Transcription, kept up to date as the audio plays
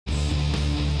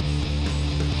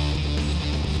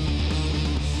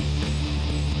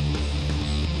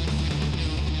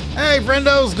Hey,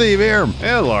 friendo, Steve here.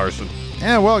 Hey, Larson.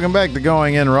 And welcome back to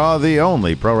Going In Raw, the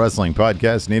only pro wrestling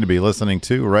podcast you need to be listening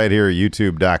to right here at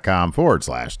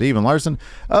youtube.com/Steve and Larson.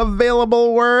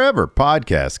 Available wherever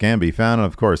podcasts can be found. And,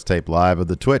 of course, taped live at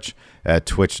the Twitch at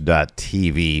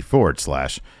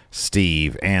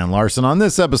twitch.tv/Steve and Larson. On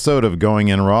this episode of Going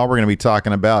In Raw, we're going to be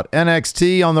talking about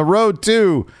NXT on the road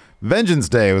to Vengeance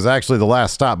Day. It was actually the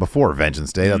last stop before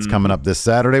Vengeance Day. That's coming up this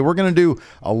Saturday. We're going to do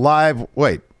a live...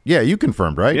 Wait. Yeah, you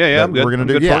confirmed, right? Yeah, I'm good. We're going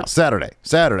to do Saturday.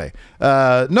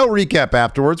 No recap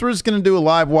afterwards. We're just going to do a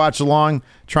live watch along,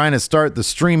 trying to start the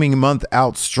streaming month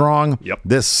out strong. Yep.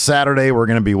 This Saturday, we're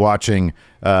going to be watching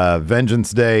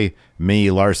Vengeance Day, me,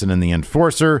 Larson, and the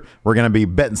Enforcer. We're going to be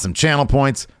betting some channel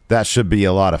points. That should be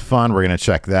a lot of fun. We're going to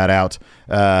check that out.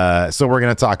 So we're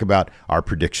going to talk about our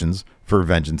predictions for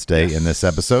Vengeance Day in this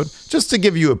episode, just to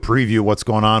give you a preview of what's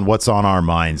going on, what's on our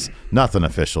minds. Nothing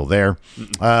official there.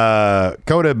 Kota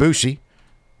Ibushi,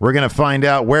 we're going to find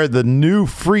out where the new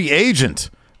free agent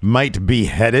might be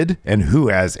headed and who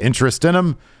has interest in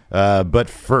him. But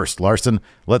first, Larson,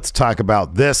 let's talk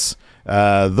about this.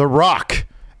 The Rock,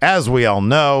 as we all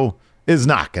know, is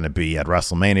not going to be at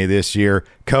WrestleMania this year.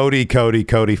 Cody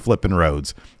flipping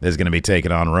Rhodes is going to be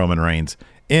taking on Roman Reigns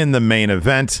in the main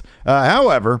event.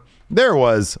 However, there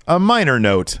was a minor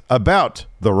note about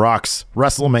The Rock's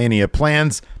WrestleMania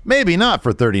plans, maybe not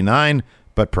for 39,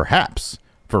 but perhaps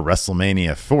for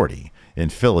WrestleMania 40 in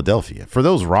Philadelphia. For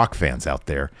those Rock fans out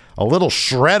there, a little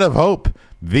shred of hope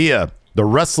via the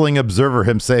Wrestling Observer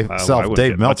himself,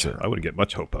 Dave Meltzer. I wouldn't get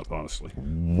much hope up, honestly.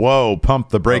 Whoa, pump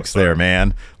the brakes there,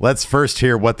 man. Let's first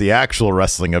hear what the actual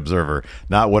Wrestling Observer,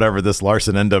 not whatever this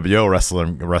Larson NWO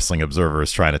Wrestling Observer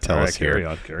is trying to tell us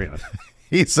here. Carry on.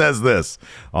 He says this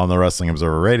on the Wrestling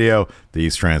Observer Radio.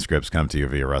 These transcripts come to you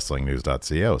via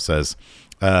WrestlingNews.co. Says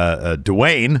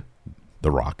Dwayne,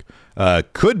 The Rock,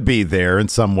 could be there in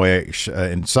some way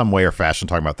or fashion.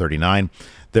 Talking about 39.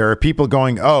 There are people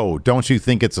going, "Oh, don't you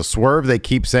think it's a swerve?" They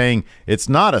keep saying it's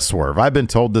not a swerve. I've been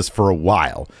told this for a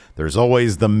while. There's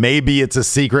always the maybe it's a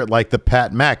secret, like the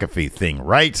Pat McAfee thing,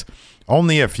 right?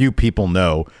 Only a few people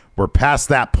know. We're past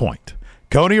that point.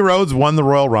 Cody Rhodes won the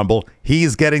Royal Rumble.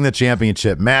 He's getting the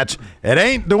championship match. It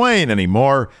ain't Dwayne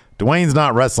anymore. Dwayne's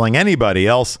not wrestling anybody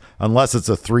else unless it's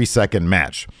a 3-second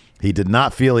match. He did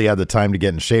not feel he had the time to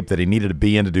get in shape that he needed to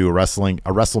be in to do a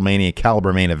WrestleMania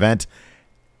caliber main event.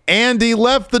 And he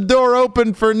left the door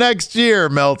open for next year,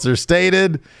 Meltzer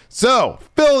stated. So,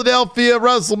 Philadelphia,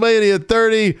 WrestleMania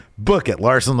 30. Book it.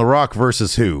 Larson The Rock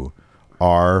versus who?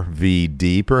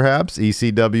 RVD, perhaps?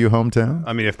 ECW hometown?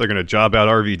 I mean, if they're going to job out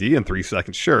RVD in 3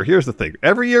 seconds, sure. Here's the thing.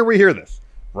 Every year we hear this.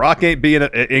 Rock ain't going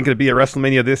to be at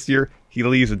WrestleMania this year. He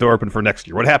leaves the door open for next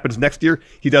year. What happens next year?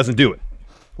 He doesn't do it.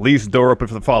 Leaves the door open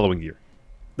for the following year.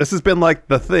 This has been like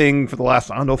the thing for the last,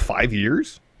 5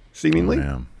 years, seemingly.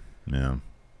 Oh, yeah.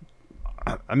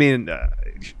 I mean,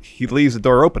 he leaves the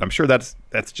door open. I'm sure that's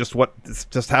just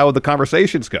how the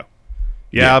conversations go.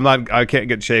 Yeah. I can't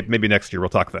get in shape. Maybe next year we'll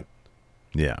talk then.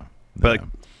 Yeah. But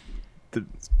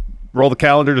roll the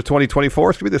calendar to 2024.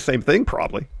 It's going to be the same thing,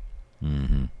 probably.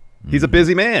 Mm-hmm. He's a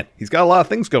busy man. He's got a lot of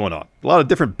things going on. A lot of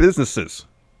different businesses.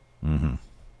 Mm-hmm.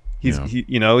 He's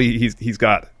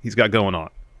got going on.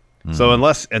 Mm-hmm. So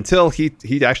until he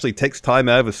actually takes time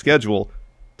out of his schedule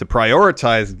to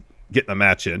prioritize getting a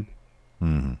match in,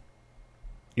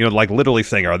 like literally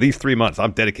saying, "Are these 3 months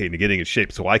I'm dedicating to getting in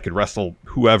shape so I could wrestle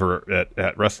whoever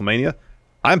at WrestleMania?"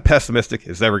 I'm pessimistic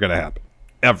it's ever going to happen.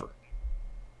 Ever.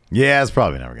 Yeah, it's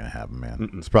probably never going to happen, man.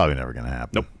 It's probably never going to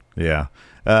happen. Nope. Yeah.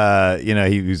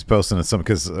 He was posting some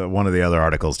because one of the other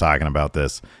articles talking about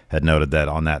this had noted that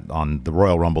on the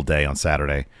Royal Rumble day on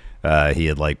Saturday, he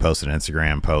had posted an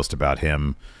Instagram post about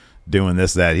him doing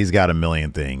this, that. He's got a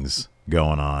million things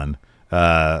going on.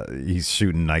 He's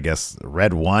shooting, I guess,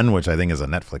 Red One, which I think is a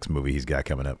Netflix movie he's got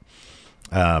coming up.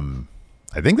 I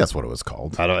think that's what it was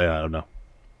called. I don't know.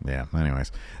 Yeah.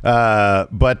 Anyways,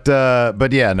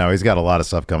 but yeah, no, he's got a lot of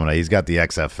stuff coming up. He's got the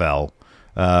XFL.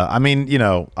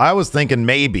 I was thinking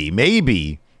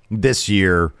maybe this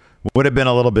year would have been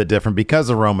a little bit different because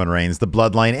of Roman Reigns, the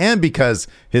bloodline, and because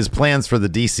his plans for the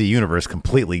DC universe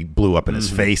completely blew up in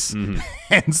his face.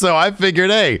 And so I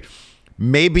figured, hey,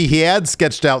 maybe he had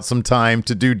sketched out some time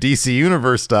to do DC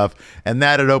universe stuff, and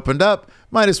that had opened up.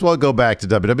 Might as well go back to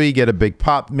WWE, get a big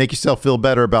pop, make yourself feel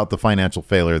better about the financial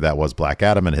failure that was Black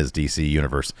Adam and his DC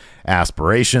Universe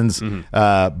aspirations.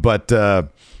 But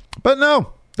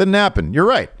no, didn't happen. You're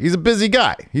right. He's a busy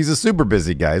guy. He's a super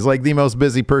busy guy. He's like the most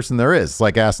busy person there is. It's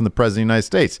like asking the President of the United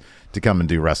States to come and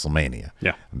do WrestleMania.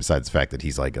 Yeah. And besides the fact that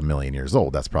he's like a million years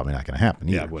old, that's probably not going to happen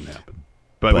either. Yeah, it wouldn't happen.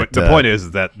 But the point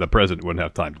is that the president wouldn't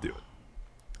have time to do it.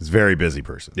 He's a very busy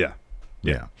person. Yeah.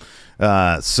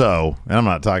 Yeah. So, and I'm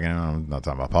not talking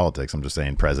about politics. I'm just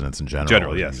saying presidents in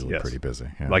general. Yes, usually pretty busy.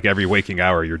 Yeah. Like every waking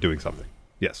hour, you're doing something.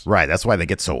 Yes. Right. That's why they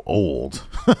get so old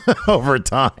over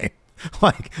time.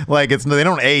 Like it's they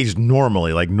don't age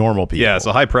normally like normal people. Yeah, it's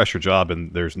a high pressure job,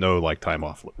 and there's no like time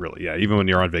off really. Yeah, even when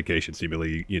you're on vacation,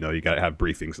 seemingly you got to have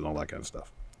briefings and all that kind of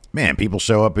stuff. Man, people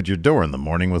show up at your door in the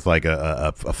morning with like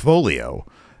a folio.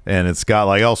 And it's got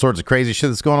like all sorts of crazy shit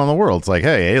that's going on in the world. It's like,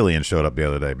 hey, alien showed up the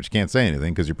other day, but you can't say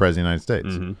anything because you're president of the United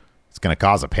States. Mm-hmm. It's going to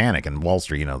cause a panic, and Wall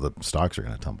Street, the stocks are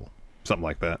going to tumble. Something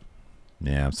like that.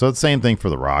 Yeah. So it's the same thing for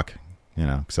The Rock,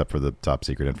 except for the top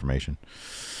secret information.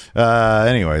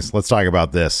 Anyways, let's talk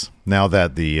about this now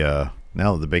that the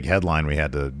big headline we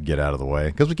had to get out of the way,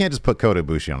 because we can't just put Kota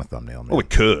Ibushi on a thumbnail. Man. Oh, we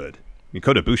could.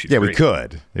 Kota Ibushi. Yeah, we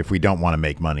could if we don't want to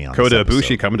make money on Kota this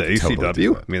Ibushi coming to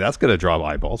ACW. Totally That's going to draw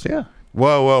eyeballs. Yeah.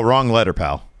 Whoa, wrong letter,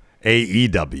 pal.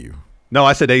 AEW. No,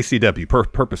 I said ACW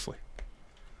purposely.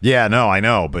 Yeah, no, I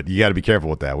know, but you got to be careful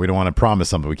with that. We don't want to promise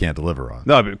something we can't deliver on.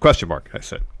 No, but question mark. I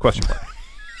said question mark.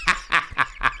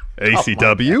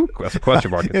 ACW? That's a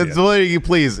question mark. It's literally,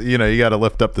 please, you got to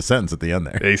lift up the sentence at the end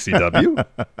there. ACW?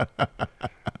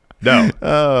 No.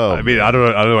 Oh, I mean, I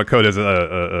don't know what Kota's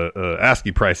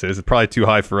ASCII price is. It's probably too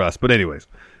high for us. But anyways,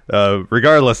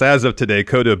 regardless, as of today,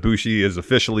 Kota Ibushi is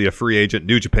officially a free agent.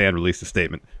 New Japan released a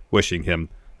statement wishing him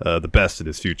the best in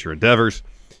his future endeavors.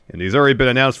 And he's already been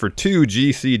announced for 2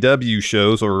 GCW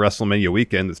shows over WrestleMania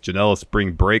weekend. It's Janela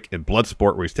Spring Break and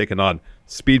Bloodsport, where he's taking on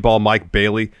Speedball Mike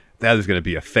Bailey. That is going to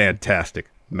be a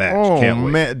fantastic match. Oh, Can't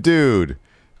wait. Man, dude.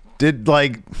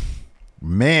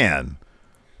 Man,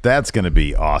 that's going to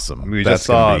be awesome. We just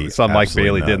saw Mike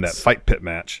Bailey nuts. did in that Fight Pit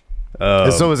match.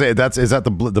 So is that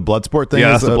the Bloodsport thing?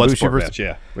 Yeah, that's the Bloodsport match.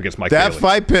 Yeah, against Mike Bailey. That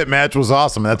Fight Pit match was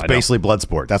awesome. That's basically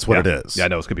Bloodsport. That's what it is. Yeah, I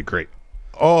know. It's going to be great.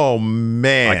 Oh,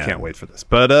 man. I can't wait for this.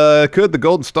 But could the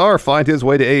Golden Star find his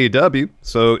way to AEW?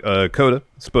 So Kota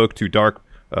spoke to Dark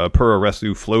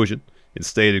Puroresu Flosion and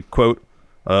stated, quote,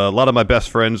 a lot of my best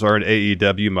friends are in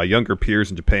AEW. My younger peers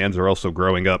in Japan are also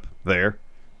growing up there.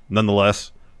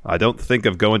 Nonetheless, I don't think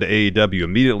of going to AEW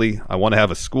immediately. I want to have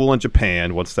a school in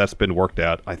Japan. Once that's been worked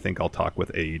out, I think I'll talk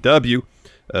with AEW.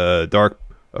 Dark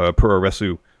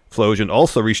Puroresu Flosion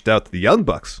also reached out to the Young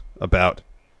Bucks about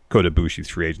Kota Ibushi's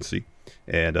free agency.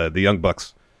 And the Young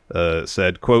Bucks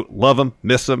said, quote, love him,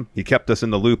 miss him. He kept us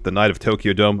in the loop the night of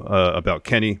Tokyo Dome about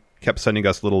Kenny. Kept sending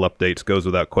us little updates, goes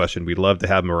without question. We'd love to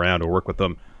have him around or work with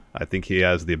him. I think he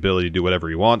has the ability to do whatever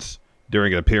he wants.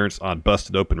 During an appearance on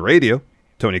Busted Open Radio,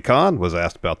 Tony Khan was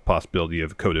asked about the possibility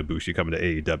of Kota Ibushi coming to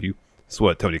AEW. This is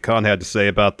what Tony Khan had to say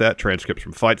about that. Transcripts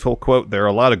from Fightful, quote, there are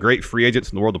a lot of great free agents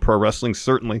in the world of pro wrestling.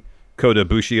 Certainly, Kota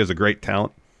Ibushi is a great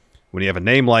talent. When you have a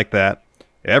name like that,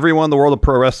 everyone in the world of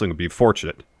pro wrestling would be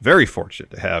fortunate, very fortunate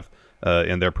to have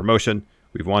in their promotion.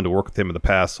 We've wanted to work with him in the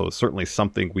past, so it's certainly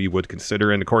something we would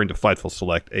consider. And according to Fightful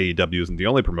Select, AEW isn't the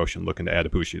only promotion looking to add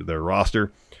Ibushi to their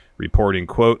roster. Reporting,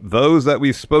 quote, those that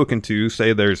we've spoken to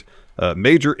say there's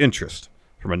major interest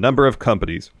from a number of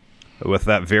companies, with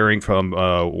that varying from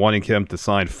wanting him to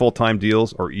sign full-time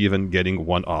deals or even getting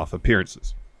one-off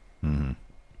appearances. Mm-hmm.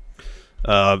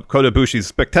 Kota Ibushi's a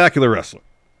spectacular wrestler.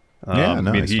 He's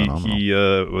phenomenal. He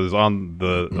was on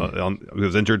the he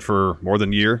was injured for more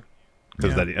than a year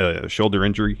because of that shoulder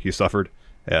injury he suffered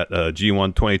at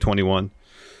G1 2021.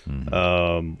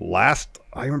 Mm-hmm. Last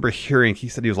I remember hearing, he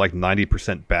said he was like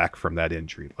 90% back from that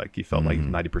injury. Like he felt like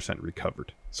 90%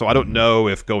 recovered. So I don't know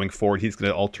if going forward he's going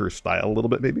to alter his style a little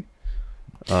bit, maybe.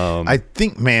 I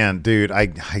think, man, dude, I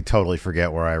totally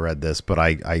forget where I read this, but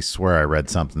I swear I read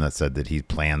something that said that he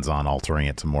plans on altering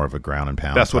it to more of a ground and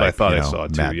pound. That's what I thought I saw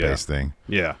too. Mat-based thing.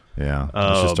 Yeah.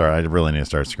 I really need to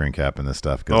start screen capping this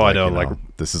stuff. Oh, I know.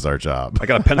 This is our job. I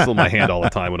got a pencil in my hand all the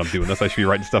time when I'm doing this. I should be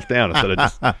writing stuff down instead of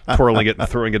just twirling it and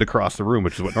throwing it across the room,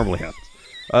 which is what normally happens.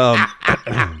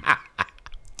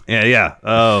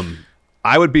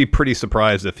 I would be pretty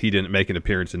surprised if he didn't make an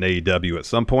appearance in AEW at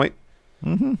some point.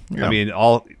 Mm-hmm. Yeah. I mean,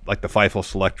 all like the Fightful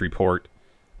Select report,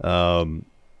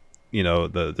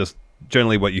 just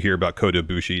generally what you hear about Kota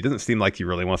Ibushi, it doesn't seem like he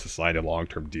really wants to sign a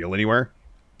long-term deal anywhere.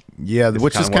 Yeah,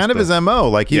 which is kind of his MO.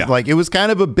 Like it was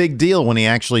kind of a big deal when he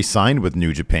actually signed with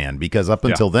New Japan, because up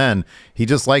until then, he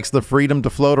just likes the freedom to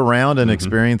float around and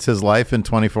experience his life in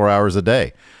 24 hours a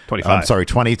day.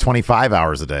 25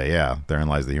 hours a day. Yeah, therein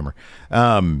lies the humor.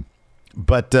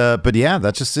 But yeah,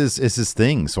 that just is his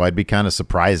thing. So I'd be kind of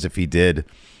surprised if he did,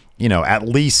 at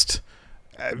least,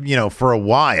 for a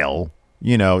while,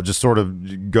 just sort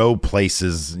of go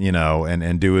places,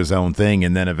 and do his own thing,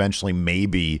 and then eventually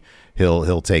maybe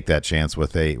he'll take that chance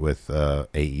with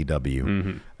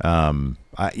AEW.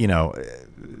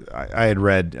 I had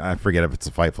read, I forget if it's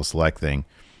a Fightful Select thing,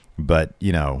 but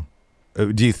do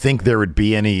you think there would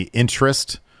be any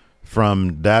interest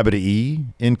from WWE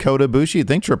in Kota Ibushi? You'd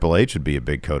think Triple H would be a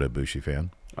big Kota Ibushi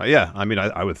fan. Yeah, I mean,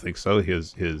 I would think so.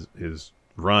 His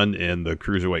run in the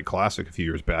Cruiserweight Classic a few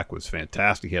years back was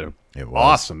fantastic. He had an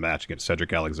awesome match against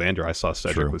Cedric Alexander. I saw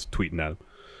Cedric was tweeting at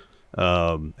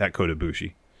him at Kota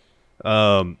Ibushi.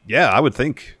 Yeah, I would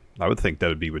think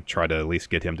WWE would try to at least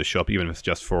get him to show up, even if it's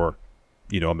just for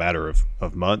a matter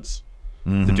of months,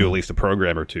 to do at least a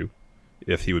program or two,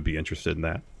 if he would be interested in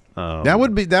that.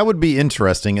 That would be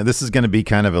interesting, and this is going to be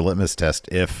kind of a litmus test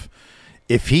if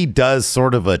he does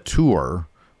sort of a tour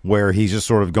where he's just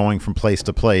sort of going from place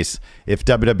to place. If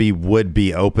WWE would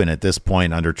be open at this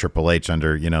point under Triple H,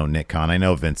 under Nick Khan. I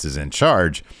know Vince is in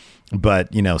charge, but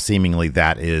seemingly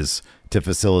that is to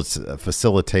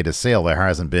facilitate a sale. There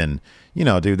hasn't been,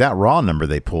 dude, that Raw number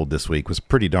they pulled this week was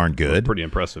pretty darn good. Pretty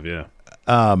impressive, yeah.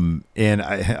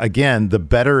 Again, the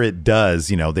better it does,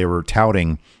 they were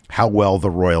touting how well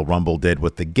the Royal Rumble did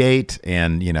with the gate.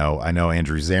 And, I know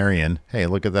Andrew Zarian, hey,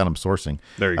 look at that, I'm sourcing.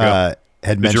 There you go.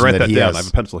 Had Did mentioned you write that he down? has, I have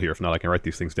a pencil here. If not, I can write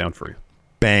these things down for you.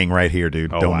 Bang, right here,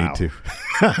 dude. Oh, Don't wow. need to.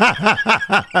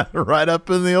 Right up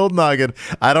in the old noggin.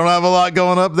 I don't have a lot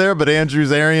going up there, but Andrew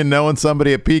Zarian, knowing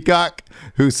somebody at Peacock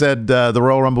who said the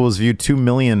Royal Rumble was viewed 2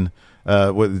 million,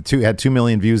 had 2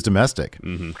 million views domestic.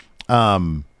 At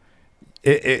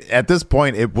this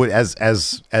point, it would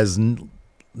as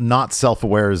not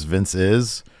self-aware as Vince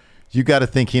is, you got to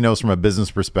think he knows from a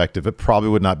business perspective. It probably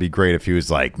would not be great if he was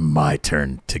like, my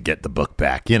turn to get the book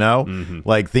back.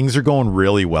 Like things are going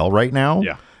really well right now.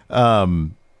 Yeah.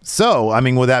 So, I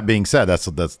mean, with that being said, that's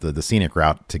the scenic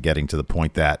route to getting to the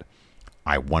point that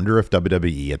I wonder if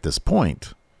WWE at this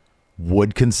point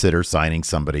would consider signing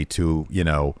somebody to,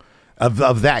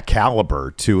 of that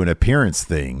caliber to an appearance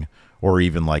thing, or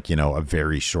even like, a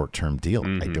very short-term deal.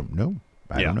 I don't know.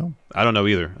 I don't know. I don't know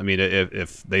either. I mean,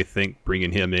 if they think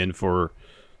bringing him in for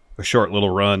a short little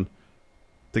run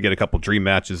to get a couple dream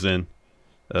matches in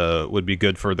would be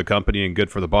good for the company and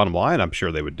good for the bottom line, I'm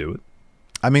sure they would do it.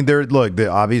 I mean,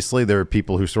 obviously there are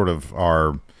people who sort of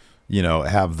are,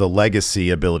 have the legacy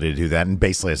ability to do that. And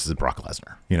basically this is Brock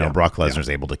Lesnar. Brock Lesnar's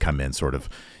able to come in sort of,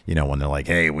 when they're like,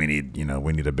 hey, we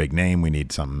need a big name. We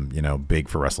need something, big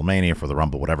for WrestleMania, for the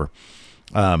Rumble, whatever.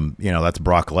 That's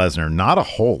Brock Lesnar. Not a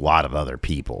whole lot of other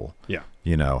people,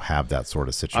 have that sort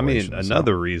of situation. I mean,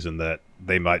 another reason that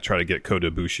they might try to get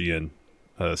Kota Ibushi in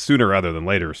sooner rather than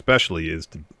later, especially, is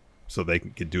so they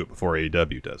can do it before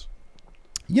AEW does.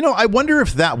 I wonder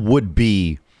if that would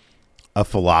be a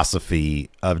philosophy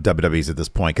of WWE's at this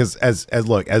point. Because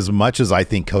as much as I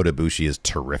think Kota Ibushi is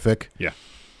terrific,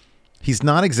 he's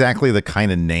not exactly the kind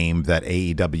of name that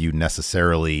AEW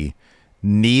necessarily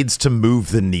needs to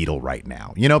move the needle right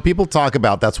now. People talk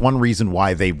about that's one reason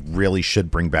why they really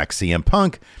should bring back CM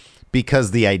Punk,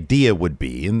 because the idea would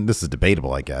be, and this is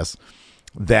debatable, I guess,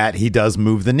 that he does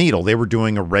move the needle. They were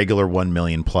doing a regular 1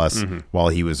 million plus while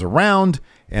he was around,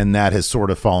 and that has sort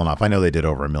of fallen off. I know they did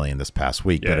over 1 million this past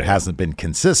week, but it hasn't been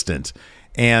consistent.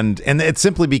 And it's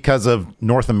simply because of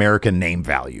North American name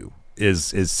value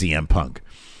is CM Punk.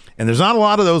 And there's not a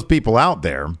lot of those people out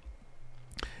there.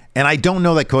 And I don't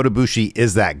know that Kota Ibushi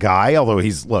is that guy, although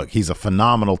he's a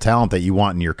phenomenal talent that you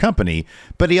want in your company,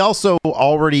 but he also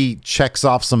already checks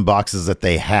off some boxes that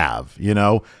they have,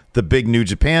 the big New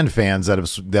Japan fans that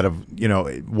have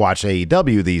watch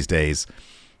AEW these days.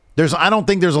 I don't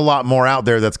think there's a lot more out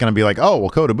there that's going to be like, oh, well,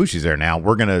 Kota Ibushi's there now.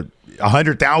 We're going to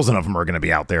 100,000 of them are going to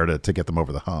be out there to get them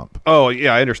over the hump. Oh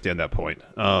yeah, I understand that point.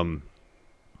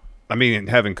 I mean,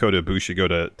 having Kota Ibushi go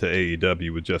to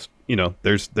AEW would just,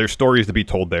 there's stories to be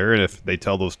told there, and if they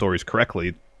tell those stories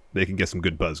correctly, they can get some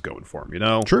good buzz going for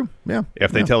them, True, yeah.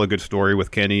 If they tell a good story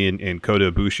with Kenny and Kota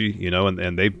Ibushi,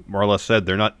 and they more or less said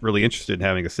they're not really interested in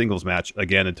having a singles match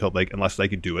again unless they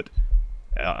could do it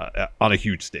on a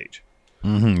huge stage.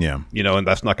 Yeah. And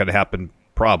that's not going to happen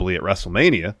probably at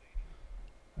WrestleMania.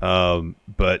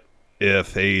 But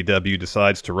if AEW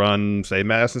decides to run, say,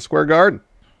 Madison Square Garden,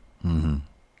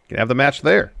 can have the match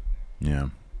there. Yeah.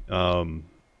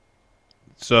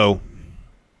 So,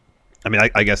 I mean,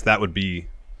 I guess that would be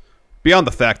beyond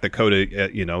the fact that Kota,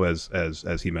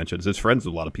 as he mentioned, is friends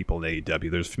with a lot of people in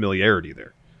AEW. There's familiarity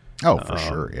there. Oh, for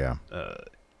sure. Yeah.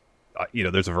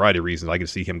 There's a variety of reasons I can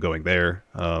see him going there.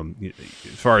 As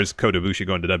far as Kota Ibushi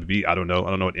going to WWE, I don't know.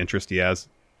 I don't know what interest he has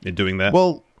in doing that.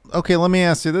 Well, okay, let me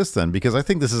ask you this then, because I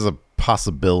think this is a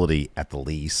possibility at the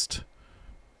least.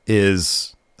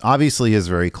 is obviously is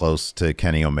very close to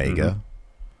Kenny Omega.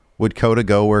 Would Kota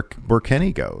go where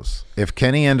Kenny goes? If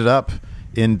Kenny ended up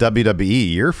in WWE a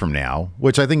year from now,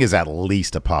 which I think is at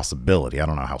least a possibility. I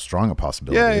don't know how strong a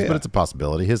possibility it is, but it's a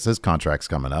possibility. His contract's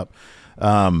coming up.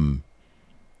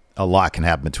 A lot can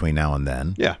happen between now and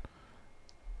then. Yeah.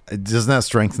 Doesn't that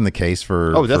strengthen the case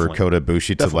for Kota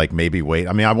Ibushi to like maybe wait?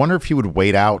 I mean, I wonder if he would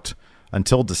wait out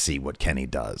until to see what Kenny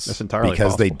does. That's entirely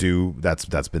because possible. they do.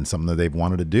 That's been something that they've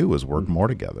wanted to do is work more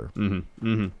together.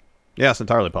 Yeah, it's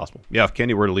entirely possible. Yeah, if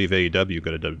Kenny were to leave AEW,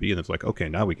 go to WWE, and it's like, okay,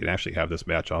 now we can actually have this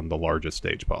match on the largest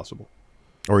stage possible.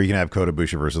 Or you can have Kota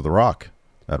Ibushi versus The Rock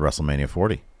at WrestleMania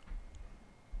 40.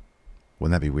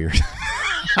 Wouldn't that be weird?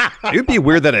 It would be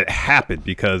weird that it happened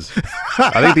because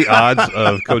I think the odds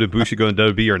of Kota Ibushi going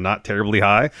to WWE are not terribly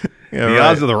high. Yeah, the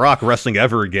odds of The Rock wrestling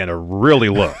ever again are really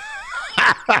low.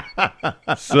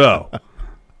 So,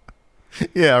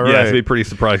 yeah, right. yeah, it'd be pretty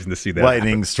surprising to see that.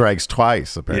 Lightning strikes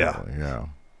twice, apparently. Yeah.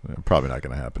 Probably not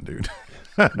going to happen, dude.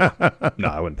 No,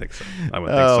 I wouldn't think so.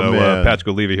 Patrick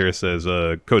Oliva here says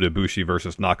Kota Ibushi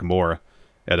versus Nakamura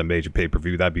at a major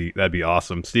pay-per-view. That'd be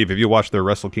awesome. Steve, have you watched their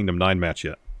Wrestle Kingdom 9 match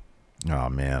yet? Oh,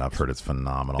 man, I've heard it's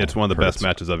phenomenal. It's one of the best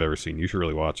matches I've ever seen. You should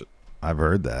really watch it. I've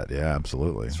heard that. Yeah,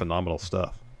 absolutely. It's phenomenal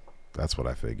stuff. That's what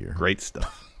I figure. Great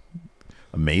stuff.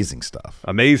 Amazing stuff.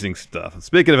 Amazing stuff.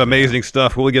 Speaking of amazing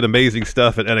stuff, we'll get amazing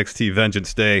stuff at NXT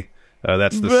Vengeance Day.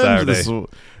 That's this Saturday.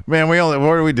 Man, what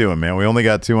are we doing, man? We only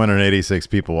got 286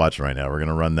 people watching right now. We're going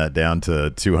to run that down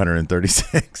to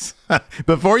 236.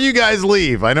 Before you guys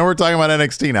leave, I know we're talking about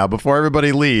NXT now. Before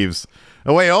everybody leaves.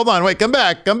 Oh, wait, hold on. Wait, come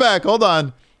back. Hold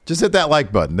on. Just hit that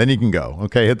like button. Then you can go.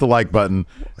 Okay, hit the like button,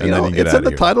 and then you get out of here. It's in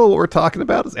the title. What we're talking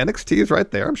about is NXT is right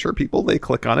there. I'm sure people, they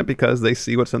click on it because they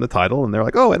see what's in the title, and they're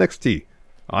like, oh, NXT.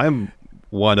 I'm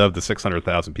one of the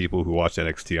 600,000 people who watch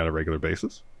NXT on a regular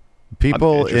basis.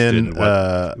 People in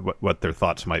what their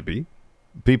thoughts might be.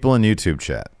 People in YouTube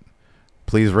chat,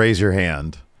 please raise your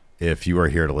hand if you are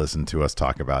here to listen to us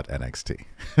talk about NXT.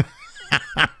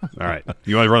 All right.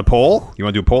 You want to run a poll? You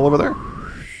want to do a poll over there?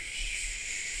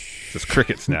 Just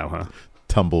crickets now, huh?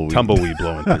 Tumbleweed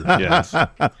blowing through. Yes.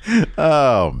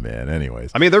 Oh man.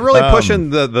 Anyways, I mean, they're really pushing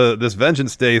this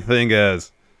Vengeance Day thing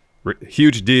as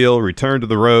huge deal. Return to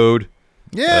the road.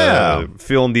 Yeah.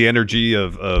 Feeling the energy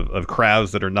of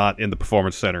crowds that are not in the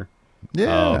Performance Center.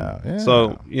 Yeah.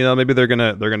 So maybe they're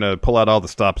gonna pull out all the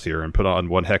stops here and put on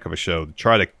one heck of a show to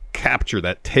try to capture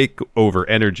that takeover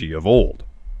energy of old.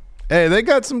 Hey, they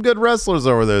got some good wrestlers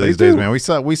over there these days, man.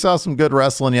 We saw some good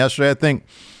wrestling yesterday.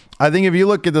 I think if you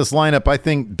look at this lineup, I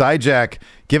think Dijak,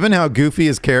 given how goofy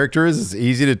his character is, it's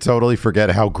easy to totally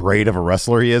forget how great of a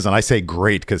wrestler he is. And I say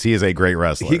great because he is a great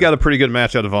wrestler. He got a pretty good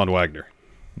match out of Von Wagner.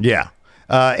 Yeah.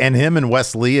 And him and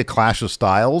Wes Lee, a clash of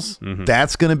styles,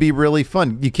 that's going to be really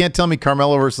fun. You can't tell me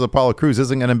Carmelo versus Apollo Crews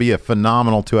isn't going to be a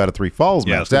phenomenal 2 out of 3 falls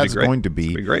match. That's going to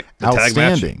be great.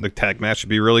 Outstanding. The tag match should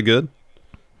be really good.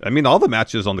 I mean, all the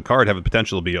matches on the card have the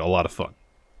potential to be a lot of fun.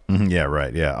 Yeah,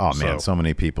 right. Yeah. Oh, man, so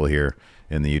many people here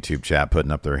in the YouTube chat putting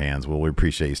up their hands. Well, we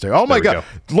appreciate you staying. Oh, my God.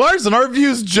 Larson, our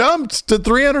views jumped to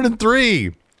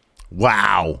 303.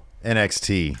 Wow.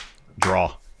 NXT.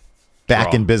 Draw.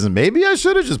 Back in business. Maybe I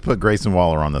should have just put Grayson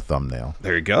Waller on the thumbnail.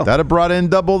 There you go. That'd have brought in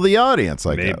double the audience,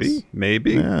 I guess.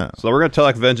 Maybe. Yeah. So we're going to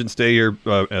talk Vengeance Day here,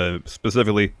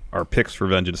 specifically our picks for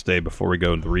Vengeance Day before we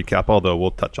go into the recap, although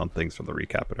we'll touch on things from the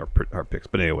recap and our picks.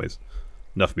 But anyways,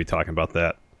 enough of me talking about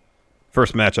that.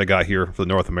 First match I got here for the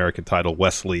North American title,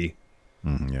 Wes Lee.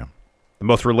 Yeah. The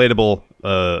most relatable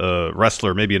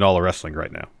wrestler maybe in all of wrestling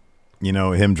right now. You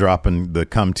know, him dropping the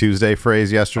Come Tuesday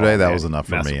phrase yesterday, that was enough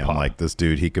for me. Pop. I'm like, this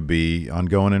dude, he could be on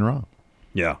Going in Raw.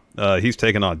 Yeah. He's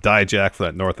taking on Dijak for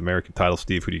that North American title.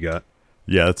 Steve, who do you got?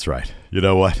 Yeah, that's right. You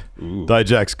know what?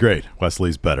 Dijak's great. Wes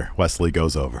Lee's better. Wes Lee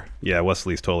goes over. Yeah, Wes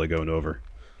Lee's totally going over.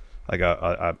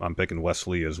 I'm picking Wes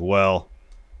Lee as well.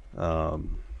 There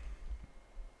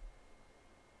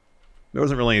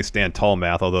wasn't really any stand tall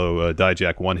math, although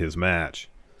Dijak won his match.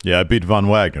 Yeah, I beat Von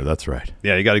Wagner. That's right.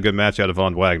 Yeah, you got a good match out of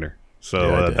Von Wagner.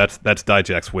 So that's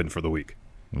Dijak's win for the week.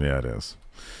 Yeah, it is.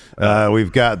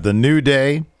 We've got the New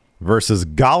Day versus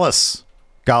Gallus.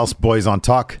 Gallus Boys on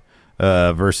Talk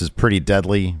versus Pretty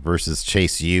Deadly versus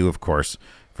Chase U, of course,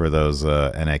 for those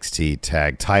NXT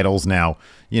tag titles. Now,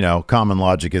 common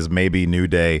logic is maybe New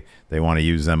Day, they want to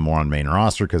use them more on main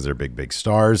roster because they're big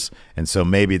stars. And so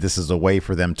maybe this is a way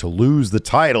for them to lose the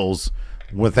titles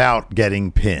without getting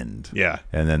pinned. Yeah.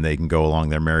 And then they can go along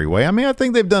their merry way. I mean, I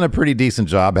think they've done a pretty decent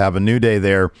job having New Day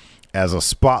there as a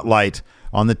spotlight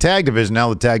on the tag division. Now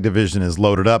the tag division is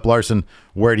loaded up. Larson,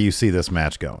 where do you see this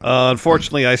match going?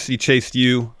 Unfortunately, I see Chase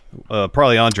U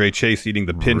Probably Andre Chase eating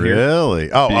the pin here. Really?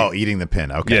 Oh, eating the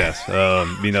pin. Okay. Yes.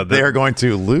 They are going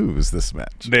to lose this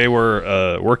match. They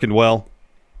were working well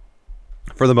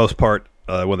for the most part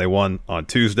when they won on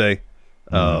Tuesday.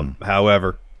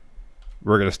 However,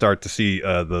 we're going to start to see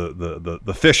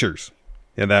the fissures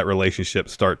in that relationship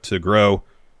start to grow.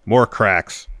 More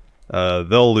cracks.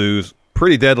 They'll lose.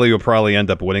 Pretty Deadly will probably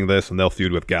end up winning this, and they'll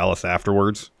feud with Gallus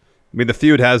afterwards. I mean, the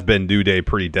feud has been New Day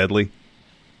Pretty Deadly.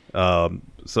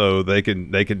 So they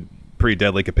can Pretty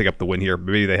Deadly could pick up the win here.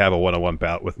 Maybe they have a one-on-one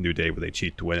bout with New Day where they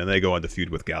cheat to win, and they go on to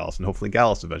feud with Gallus, and hopefully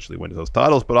Gallus eventually wins those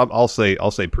titles. But I'll say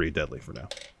Pretty Deadly for now.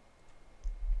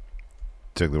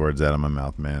 Took the words out of my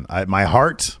mouth, man. My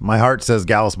heart says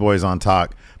Gallus Boys on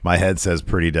top. My head says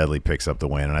Pretty Deadly picks up the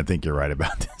win, and I think you're right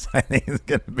about this. I think it's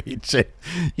gonna be Chase.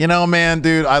 You know, man,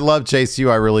 dude, I love Chase U.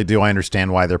 I really do. I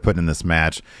understand why they're putting in this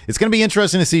match. It's gonna be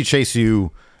interesting to see Chase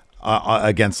U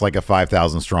against like a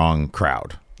 5,000 strong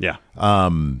crowd. Yeah.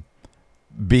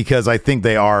 Because I think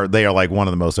they are like one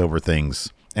of the most over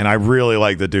things, and I really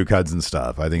like the Duke Hudson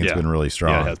stuff. I think it's been really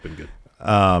strong. Yeah, it has been good.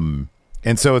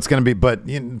 And so it's going to be, but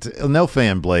no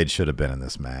fan Blade should have been in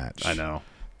this match. I know.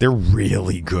 They're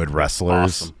really good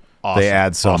wrestlers. Awesome. They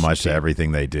add so much team to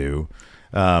everything they do.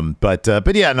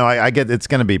 But yeah, no, I get it's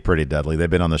going to be Pretty Deadly. They've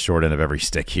been on the short end of every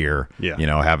stick here. Yeah. You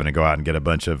know, having to go out and get a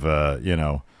bunch of,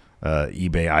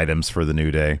 eBay items for the New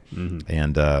Day.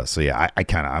 And so, yeah,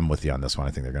 I'm with you on this one.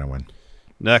 I think they're going to win.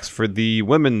 Next, for the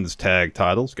women's tag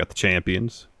titles, got the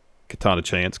champions, Katana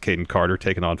Chance, Kaden Carter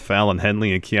taking on Fallon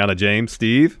Henley and Kiana James.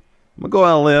 Steve, I'm going to go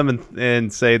on a limb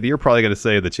and say that you're probably going to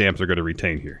say the champs are going to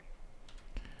retain here.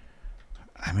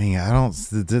 I mean,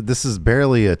 this is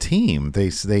barely a team. They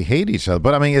hate each other.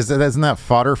 But I mean, isn't that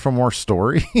fodder for more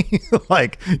story?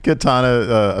 Like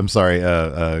Kiana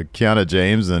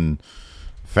James and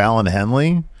Fallon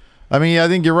Henley. I mean, I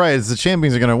think you're right. It's the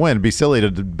champions are going to win. It'd be silly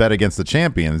to bet against the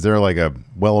champions. They're like a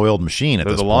well-oiled machine at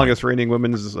this point. They're the longest reigning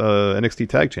women's NXT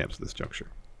tag champs at this juncture.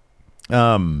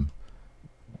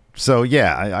 So,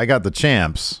 yeah, I got the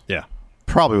champs. Yeah.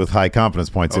 Probably with high confidence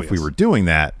points we were doing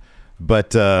that.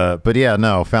 But yeah,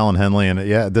 no, Fallon Henley and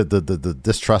the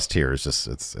distrust here is just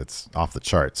it's off the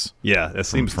charts. Yeah, it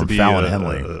seems from to be Fallon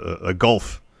Henley. A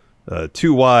gulf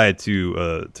too wide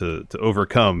to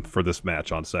overcome for this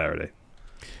match on Saturday.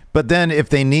 But then if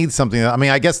they need something, I mean,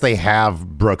 I guess they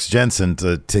have Brooks Jensen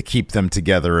to keep them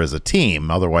together as a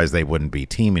team. Otherwise, they wouldn't be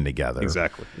teaming together.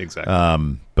 Exactly.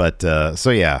 So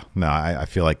yeah, no, I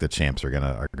feel like the champs are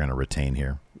gonna retain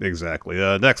here. Exactly.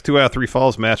 Next 2 out of 3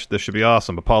 falls match. This should be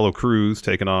awesome. Apollo Crews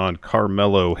taking on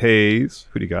Carmelo Hayes.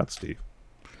 Who do you got, Steve?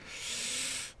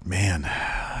 Man,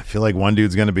 I feel like one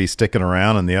dude's gonna be sticking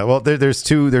around, and there's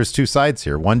two sides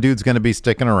here. One dude's gonna be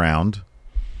sticking around.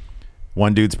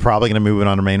 One dude's probably going to move it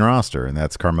on the main roster, and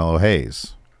that's Carmelo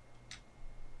Hayes.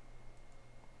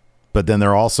 But then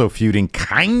they're also feuding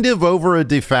kind of over a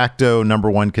de facto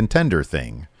number 1 contender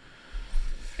thing.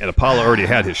 And Apollo already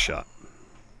had his shot.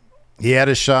 He had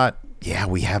his shot. Yeah,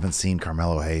 we haven't seen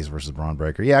Carmelo Hayes versus Braun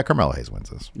Breaker. Yeah, Carmelo Hayes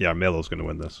wins this. Yeah, Melo's going to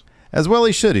win this. As well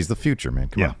he should. He's the future, man.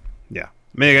 Come on. Yeah.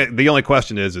 I mean, the only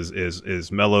question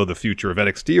is Melo the future of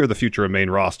NXT or the future of main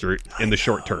roster in the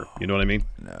short term? You know what I mean?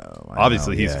 No.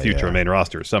 Obviously, he's the future of main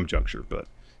roster at some juncture, but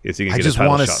is he going to get a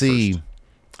title shot first?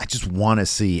 I just want to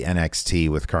see NXT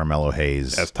with Carmelo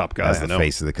Hayes as top guy, as the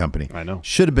face of the company. I know.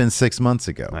 Should have been 6 months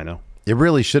ago. I know. It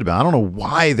really should have been. I don't know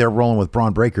why they're rolling with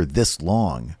Braun Breaker this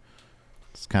long.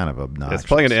 It's kind of obnoxious. It's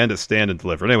probably going to end at stand and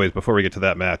deliver. Anyways, before we get to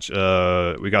that match,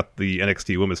 we got the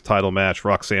NXT Women's Title match: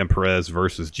 Roxanne Perez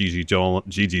versus Gigi Dolan,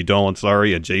 and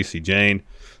JC Jane.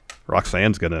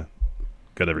 Roxanne's gonna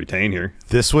retain here.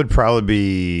 This would probably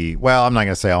be. Well, I'm not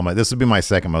gonna say all my. This would be my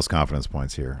second most confidence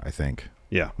points here, I think.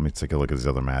 Yeah. Let me take a look at these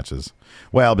other matches.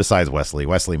 Well, besides Wesley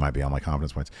might be on my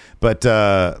confidence points, but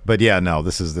yeah, no,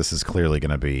 this is clearly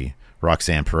gonna be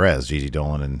Roxanne Perez, Gigi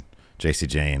Dolan, and JC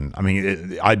Jane. I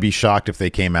mean, I'd be shocked if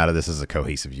they came out of this as a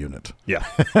cohesive unit. Yeah.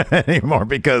 Anymore,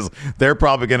 because they're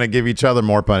probably going to give each other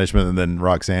more punishment than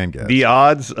Roxanne gets. The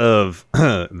odds of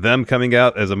them coming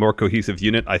out as a more cohesive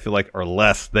unit, I feel like, are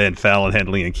less than Fallon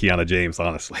Henley and Kiana James,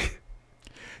 honestly.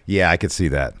 Yeah, I could see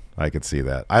that. I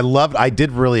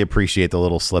did really appreciate the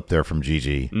little slip there from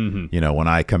Gigi, when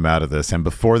I come out of this. And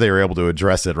before they were able to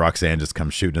address it, Roxanne just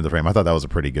comes shooting in the frame. I thought that was a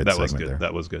pretty good segment there.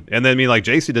 That was good. And then,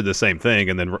 JC did the same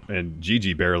thing, and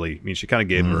Gigi barely, she kind of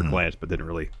gave her a glance, but didn't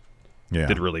really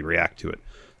react to it.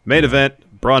 Main event,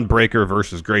 Braun Breaker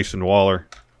versus Grayson Waller.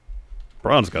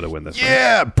 Braun's got to win this.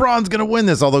 Yeah, right? Braun's going to win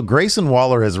this, although Grayson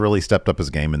Waller has really stepped up his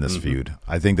game in this feud.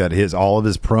 I think that all of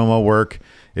his promo work,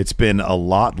 it's been a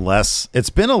lot less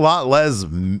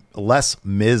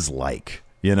Miz-like,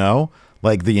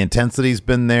 Like the intensity's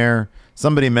been there.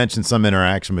 Somebody mentioned some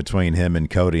interaction between him and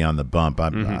Cody on the bump.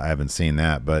 I haven't seen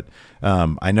that, but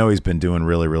I know he's been doing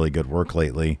really, really good work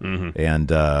lately. And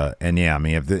yeah, I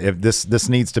mean, if this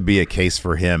needs to be a case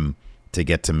for him to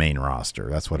get to main roster,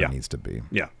 that's what it needs to be.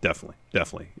 Yeah,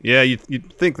 definitely. Yeah,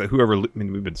 you'd think that whoever, I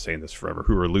mean, we've been saying this forever,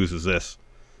 whoever loses this,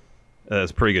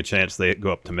 there's a pretty good chance they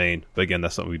go up to main. But again,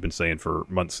 that's something we've been saying for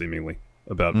months, seemingly,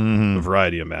 about a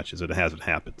variety of matches, and it hasn't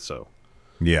happened. So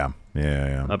yeah.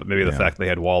 But maybe the fact they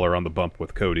had Waller on the bump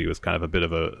with Cody was kind of a bit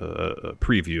of a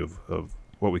preview of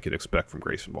what we could expect from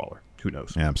Grayson Waller. Who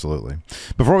knows? Absolutely.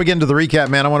 Before we get into the recap,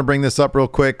 man, I want to bring this up real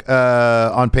quick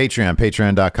on Patreon,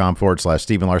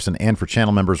 patreon.com/Steven Larson. And for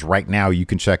channel members right now, you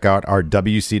can check out our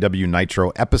WCW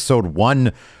Nitro Episode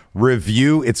 1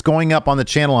 review. It's going up on the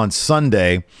channel on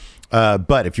Sunday.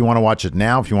 But if you want to watch it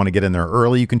now, if you want to get in there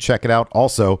early, you can check it out.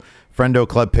 Also, Friendo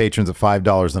Club patrons at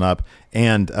 $5 and up,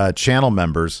 and channel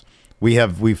members,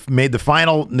 we've made the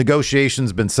final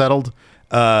negotiations, been settled.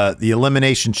 The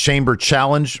Elimination Chamber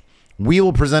Challenge. We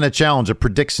will present a challenge, a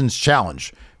predictions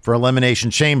challenge for Elimination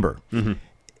Chamber.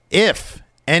 If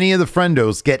any of the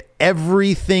Friendos get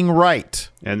everything right,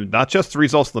 and not just the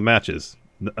results of the matches,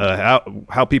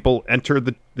 how people enter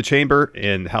the chamber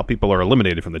and how people are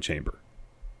eliminated from the chamber.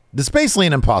 This is basically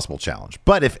an impossible challenge.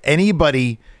 But if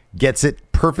anybody gets it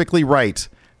perfectly right,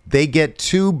 they get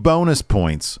 2 bonus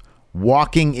points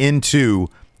walking into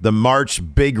the March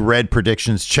Big Red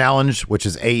Predictions Challenge, which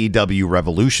is AEW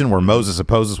Revolution, where Moses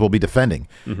Opposes will be defending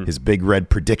his Big Red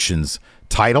Predictions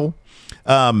title.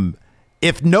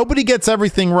 If nobody gets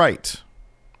everything right,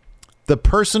 the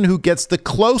person who gets the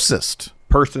closest,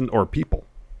 person or people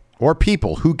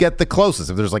who get the closest,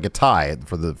 if there's like a tie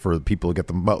for the people who get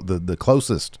the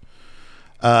closest,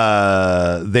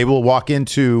 they will walk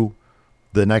into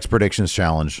the next Predictions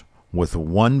Challenge with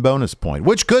 1 bonus point,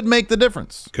 which could make the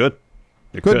difference.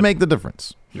 It could make the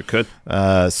difference. It could.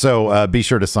 So be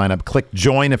sure to sign up. Click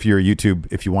join if you're a YouTube.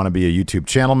 If you want to be a YouTube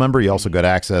channel member, you also get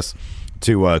access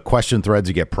to question threads.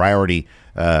 You get priority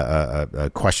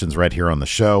questions right here on the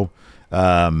show.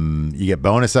 You get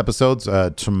bonus episodes.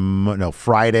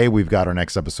 Friday we've got our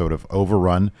next episode of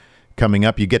Overrun coming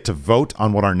up. You get to vote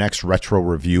on what our next retro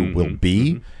review will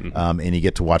be, and you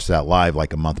get to watch that live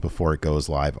like a month before it goes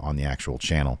live on the actual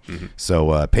channel.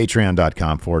 So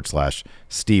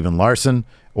patreon.com/Steven Larson,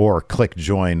 or click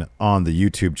join on the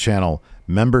YouTube channel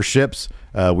memberships.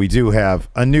 We do have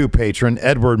a new patron,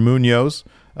 Edward Munoz,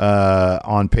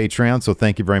 on Patreon. So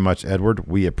thank you very much, Edward.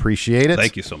 We appreciate it.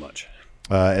 Thank you so much.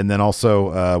 And then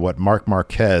also Mark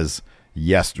Marquez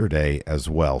yesterday as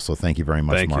well. So thank you very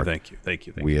much, Mark. Thank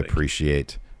you. We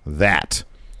appreciate that.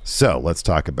 So let's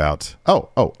talk about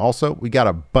also we got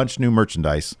a bunch of new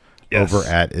merchandise over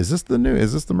at is this the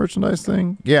merchandise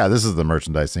thing? Yeah, this is the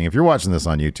merchandise thing. If you're watching this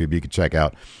on YouTube, you can check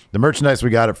out the merchandise we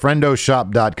got at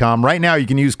friendoshop.com. Right now you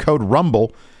can use code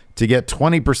RUMBLE to get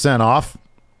 20% off.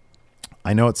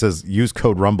 I know it says use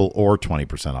code RUMBLE or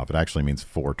 20% off. It actually means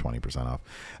for 20% off.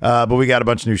 But we got a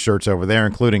bunch of new shirts over there,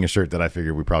 including a shirt that I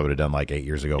figured we probably would have done like 8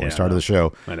 years ago when we started the show,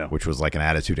 which was like an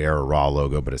Attitude Era Raw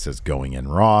logo, but it says Going In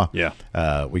Raw. Yeah.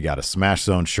 We got a Smash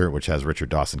Zone shirt, which has Richard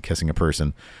Dawson kissing a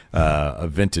person. A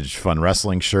vintage Fun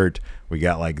Wrestling shirt. We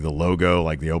got like the logo,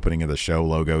 like the opening of the show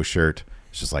logo shirt.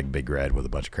 It's just like Big Red with a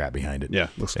bunch of crap behind it. Yeah,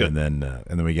 looks good. And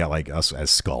then we got like us as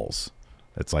skulls.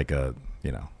 It's like a...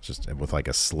 just with like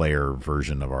a Slayer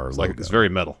version of our logo. It's very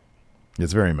metal.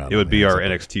 It's very metal. It would be our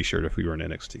NXT shirt if we were in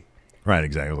NXT. Right,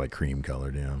 exactly. Like cream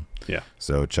colored, Yeah.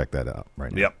 So check that out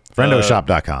right now. Yep.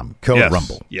 Friendoshop.com. Code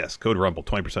RUMBLE. Yes, code RUMBLE,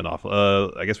 20% off.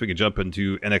 I guess we could jump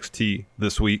into NXT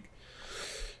this week.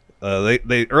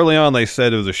 They early on they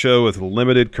said it was a show with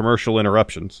limited commercial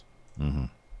interruptions.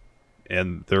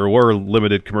 And there were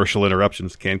limited commercial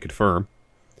interruptions, can confirm.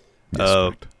 Yes,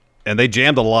 correct. And they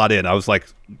jammed a lot in. I was like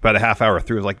about a half hour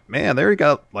through. I was like, man, they already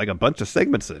got like a bunch of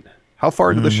segments in. How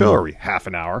far into the show are we? Half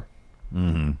an hour.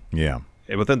 Yeah.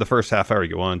 And within the first half hour,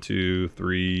 you go 1, 2,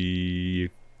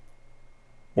 3,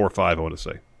 4, 5, I want to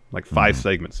say. Like 5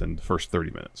 segments in the first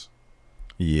 30 minutes.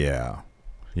 Yeah.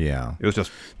 It was just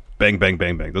bang, bang,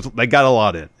 bang, bang. They got a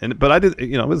lot in. But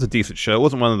it was a decent show. It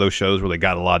wasn't one of those shows where they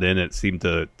got a lot in and it seemed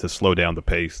to slow down the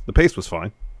pace. The pace was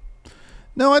fine.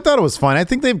 No, I thought it was fine. I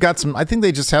think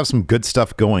they just have some good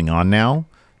stuff going on now.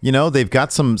 They've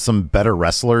got some better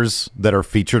wrestlers that are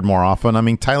featured more often. I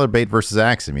mean, Tyler Bate versus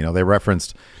Axiom, they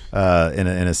referenced in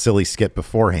a silly skit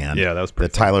beforehand. Yeah, that was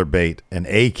pretty that Tyler Bate and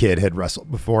A-Kid had wrestled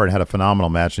before and had a phenomenal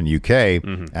match in UK.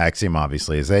 Axiom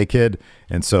obviously is A-Kid,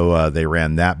 and so they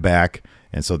ran that back,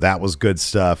 and so that was good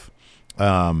stuff.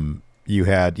 You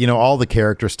had, all the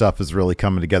character stuff is really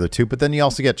coming together too, but then you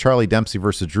also get Charlie Dempsey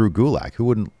versus Drew Gulak. Who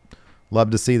wouldn't love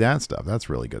to see that stuff. That's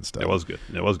really good stuff. It was good.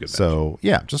 It was good. So,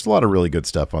 yeah, just a lot of really good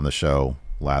stuff on the show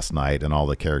last night, and all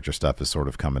the character stuff is sort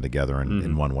of coming together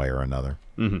in one way or another.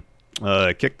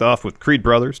 Kicked off with Creed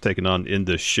Brothers taking on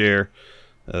Indus Sher.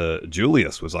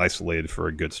 Julius was isolated for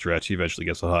a good stretch. He eventually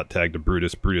gets a hot tag to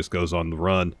Brutus. Brutus goes on the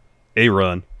run,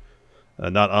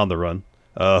 not on the run.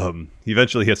 He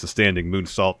eventually hits a standing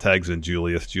moonsault, tags in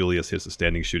Julius. Julius hits a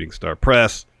standing shooting star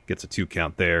press, gets a 2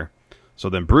 count there. So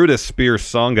then Brutus spears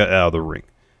Sangha out of the ring,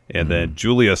 and then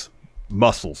Julius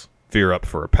muscles Veer up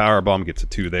for a powerbomb, gets a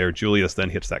 2 there. Julius then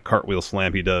hits that cartwheel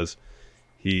slam he does.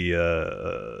 He, what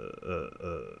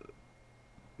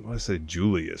did I say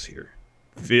Julius here?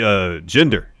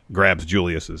 Jinder grabs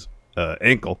Julius's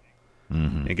ankle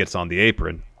and gets on the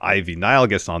apron. Ivy Nile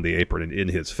gets on the apron and in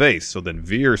his face. So then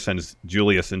Veer sends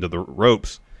Julius into the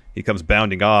ropes. He comes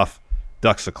bounding off,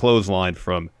 ducks a clothesline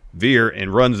from Veer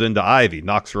and runs into Ivy,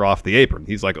 knocks her off the apron.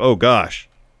 He's like, oh gosh,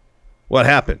 what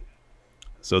happened?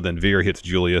 So then Veer hits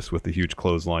Julius with the huge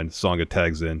clothesline. Sangha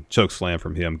tags in, choke slam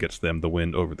from him, gets them the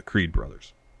win over the Creed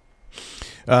brothers.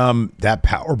 That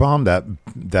powerbomb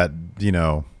that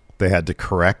they had to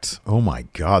correct. Oh my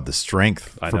God, the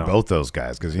strength for both those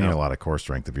guys, because you need a lot of core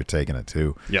strength if you're taking it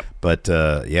too. Yep. But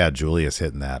Julius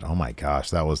hitting that. Oh my gosh,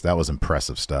 that was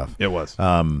impressive stuff. It was.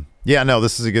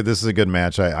 This is a good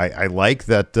match. I like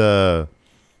that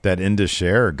Indus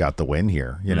Sher got the win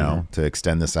here. To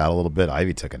extend this out a little bit.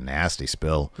 Ivy took a nasty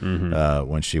spill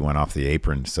when she went off the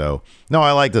apron. So no,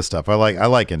 I like this stuff. I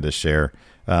like Indus Sher.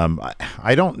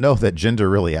 I don't know that Jinder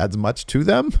really adds much to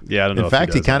them. Yeah, I don't know. In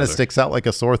fact, he kind of sticks out like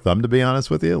a sore thumb, to be honest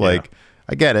with you. Like,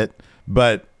 I get it,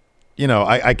 but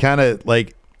I kind of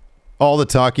like all the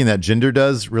talking that Jinder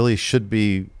does really should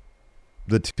be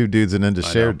the two dudes in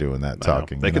Indus Sher doing that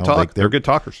talking. They can talk. Like, they're good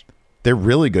talkers. They're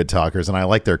really good talkers, and I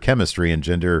like their chemistry. And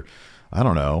Jinder, I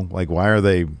don't know, like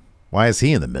why is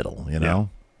he in the middle?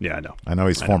 Yeah, I know. I know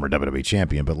he's former WWE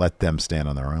champion, but let them stand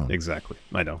on their own. Exactly.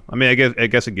 I know. I mean, I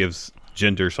guess it gives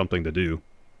Jinder something to do.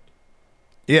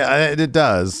 Yeah, it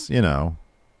does.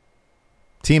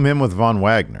 Team him with Von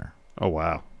Wagner. Oh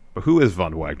wow! But who is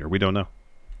Von Wagner? We don't know.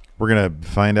 We're gonna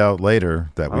find out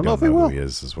later that we don't know who he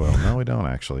is as well. No, we don't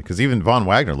actually, because even Von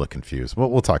Wagner looked confused.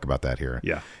 We'll talk about that here.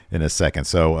 In a second.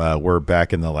 So we're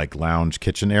back in the lounge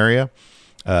kitchen area.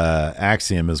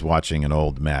 Axiom is watching an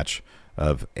old match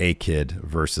of A-Kid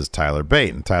versus Tyler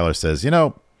Bate, and Tyler says,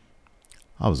 I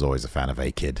was always a fan of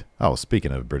A-Kid. Oh,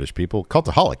 speaking of British people,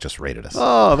 Cultaholic just rated us.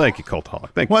 Oh, thank you, Cultaholic.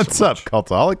 Thank you. What's up,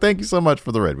 Cultaholic? Thank you so much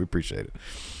for the raid. We appreciate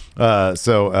it.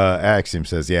 So Axiom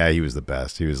says, yeah, he was the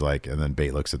best. He was like, and then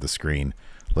Bate looks at the screen,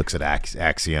 looks at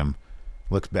Axiom,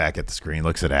 looks back at the screen,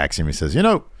 looks at Axiom. He says,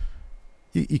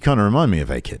 you kind of remind me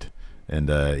of A-Kid. And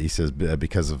he says,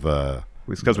 because of...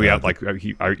 it's because we have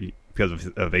because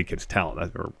of A-Kid's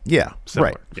talent. Yeah,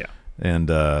 similar. Right. Yeah.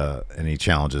 And he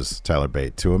challenges Tyler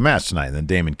Bate to a match tonight. And then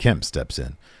Damon Kemp steps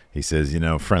in. He says,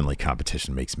 friendly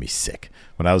competition makes me sick.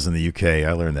 When I was in the UK,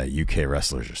 I learned that UK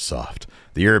wrestlers are soft.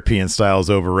 The European style is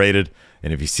overrated.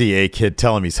 And if you see A-Kid,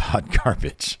 tell him he's hot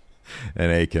garbage.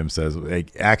 And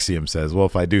Axiom says, well,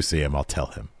 if I do see him, I'll tell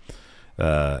him.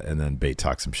 And then Bate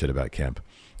talks some shit about Kemp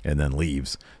and then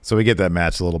leaves. So we get that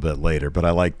match a little bit later. But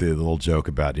I like the little joke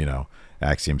about,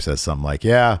 Axiom says something like,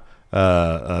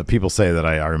 people say that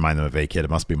I remind them of A-Kid.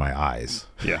 It must be my eyes.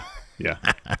 Yeah.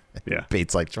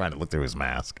 Bate's trying to look through his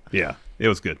mask. Yeah, it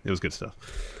was good. It was good stuff.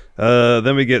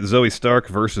 Then we get Zoe Stark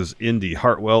versus Indy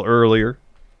Hartwell earlier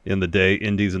in the day.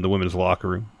 Indy's in the women's locker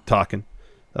room talking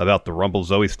about the Rumble.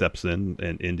 Zoe steps in,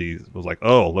 and Indy was like,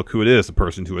 oh, look who it is, the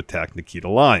person who attacked Nikita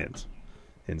Lyons.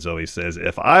 And Zoe says,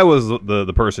 if I was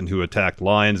the person who attacked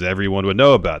Lyons, everyone would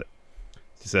know about it.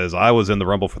 She says, I was in the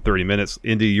Rumble for 30 minutes.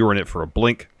 Indy, you were in it for a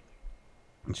blink.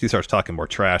 And she starts talking more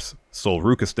trash. Sol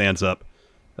Ruka stands up,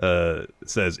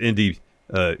 says, Indy,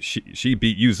 she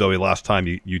beat you, Zoe, last time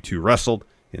you two wrestled.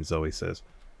 And Zoe says,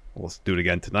 well, let's do it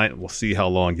again tonight, and we'll see how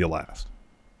long you last.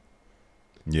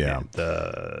 Yeah.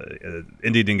 And,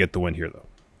 Indy didn't get the win here, though.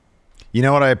 You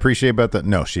know what I appreciate about that?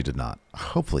 No, she did not.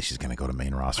 Hopefully she's going to go to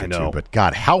main roster, too. But,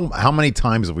 God, how many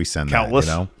times have we sent Countless.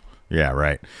 That? Yeah,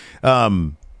 right.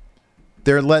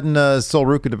 They're letting Sol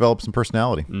Ruka develop some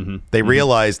personality. Mm-hmm. They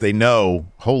realize, they know,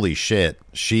 holy shit,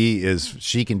 she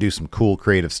can do some cool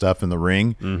creative stuff in the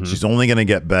ring. Mm-hmm. She's only going to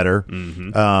get better.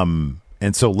 Mm-hmm.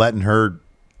 And so letting her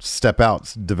step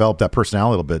out, develop that personality a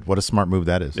little bit, what a smart move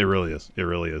that is. It really is. It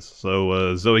really is.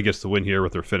 So Zoe gets the win here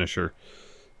with her finisher.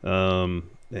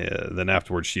 Then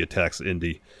afterwards she attacks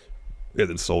Indy, and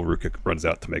then Sol Ruka runs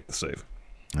out to make the save.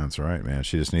 That's right, man.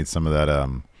 She just needs some of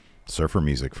that surfer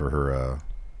music for her...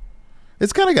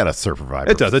 It's kind of got a surfer vibe.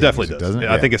 It does. It definitely does. Doesn't it?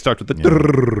 Yeah. I think it starts with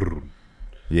the...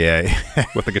 Yeah.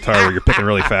 with the guitar where you're picking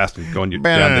really fast and going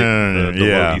down the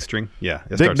low E string. Yeah,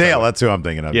 Dick Dale, that's who I'm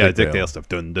thinking of. Yeah, Dick Dale stuff.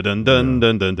 Dun dun dun dun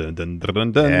dun dun dun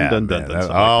dun dun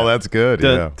dun. That's good.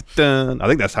 Yeah. I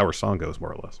think that's how her song goes,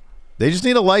 more or less. They just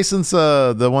need to license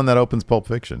the one that opens Pulp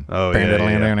Fiction. Oh, yeah.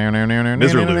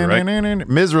 Misirlou, right?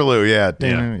 Misirlou, yeah.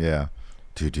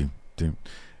 Yeah.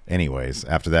 Anyways,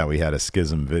 after that, we had a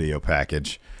Schism video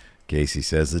package. Gacy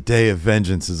says, the day of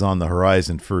vengeance is on the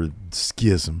horizon for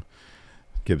Schism.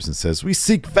 Gibson says, we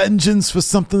seek vengeance for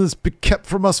something that's been kept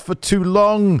from us for too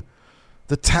long.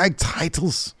 The tag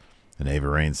titles. And Ava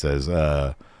Rain says,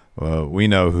 we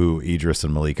know who Idris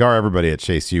and Malik are. Everybody at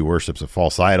Chase U worships a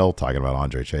false idol, talking about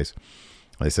Andre Chase.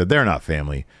 They said, they're not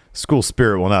family. School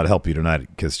spirit will not help you tonight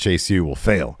because Chase U will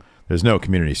fail. There's no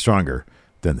community stronger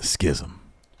than the Schism.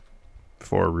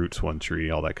 4 roots, 1 tree,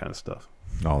 all that kind of stuff.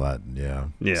 All that,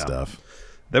 stuff.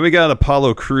 Then we got an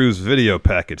Apollo Crews video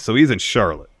package. So he's in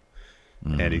Charlotte.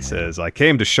 And he says, I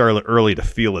came to Charlotte early to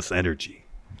feel this energy.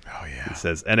 Oh, yeah. He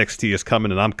says, NXT is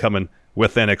coming, and I'm coming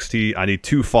with NXT. I need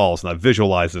 2 falls, and I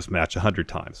visualized this match 100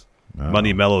 times.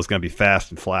 Money Mello is going to be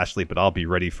fast and flashy, but I'll be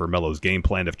ready for Mello's game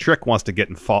plan. If Trick wants to get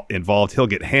involved, he'll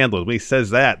get handled. When he says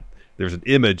that, there's an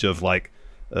image of like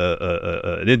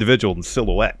an individual in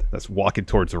silhouette that's walking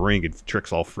towards the ring, and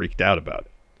Trick's all freaked out about it.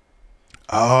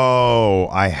 Oh,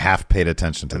 I half paid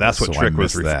attention to that. And that's what Trick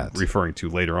was referring to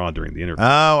later on during the interview.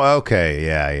 Oh, okay.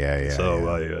 Yeah.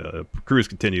 So Cruz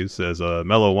continues, says,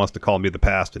 Mello wants to call me the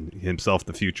past and himself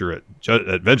the future at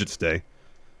Vengeance Day.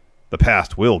 The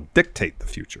past will dictate the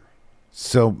future.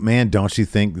 So, man, don't you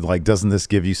think, like, doesn't this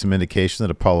give you some indication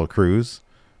that Apollo Crews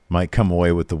might come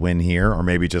away with the win here, or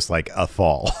maybe just like a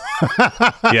fall?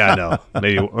 Yeah, no,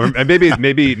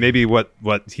 maybe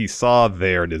what he saw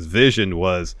there in his vision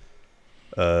was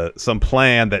some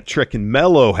plan that Trick and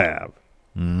Mello have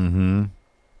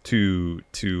to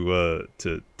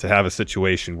have a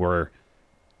situation where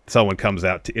someone comes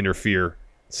out to interfere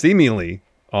seemingly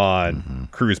on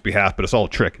Crew's behalf, but it's all a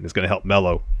trick and it's going to help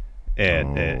Mello.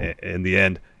 And in the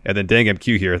end, and then Dang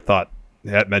MQ here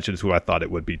mentions who I thought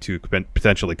it would be too,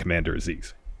 potentially Commander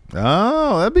Aziz.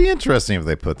 Oh, that'd be interesting if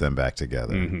they put them back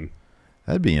together.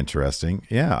 That'd be interesting.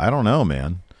 Yeah, I don't know,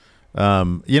 man.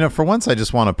 For once, I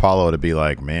just want Apollo to be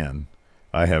like, man,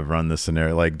 I have run this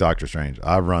scenario, like Doctor Strange.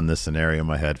 I've run this scenario in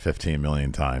my head 15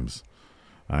 million times.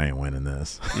 I ain't winning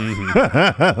this.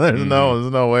 There's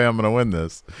no way I'm going to win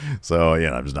this. So,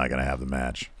 I'm just not going to have the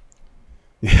match.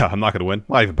 Yeah, I'm not going to win.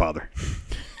 Why even bother?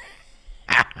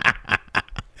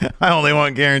 I only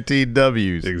want guaranteed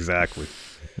W's. Exactly.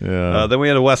 Yeah. Then we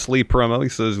had a Wes Lee promo. He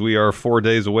says, we are 4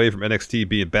 days away from NXT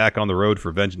being back on the road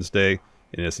for Vengeance Day.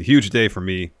 And it's a huge day for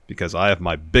me because I have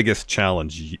my biggest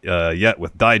challenge yet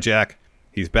with Dijak.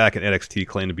 He's back at NXT,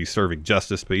 claiming to be serving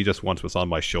justice, but he just wants what's on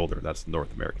my shoulder. That's the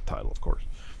North American title, of course.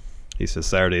 He says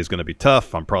Saturday is going to be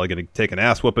tough. I'm probably going to take an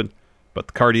ass whooping, but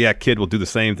the Cardiac Kid will do the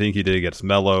same thing he did against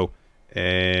Mello.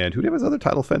 And who did he have his other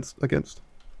title fence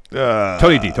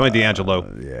Tony D'Angelo.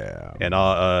 Yeah. And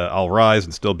I'll rise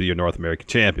and still be your North American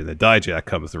champion. Then Dijak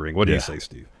comes to the ring. What do you say,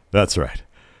 Steve? That's right.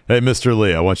 Hey, Mr.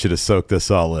 Lee, I want you to soak this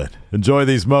all in. Enjoy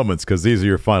these moments because these are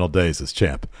your final days as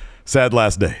champ. Sad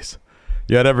last days.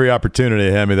 You had every opportunity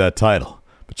to hand me that title,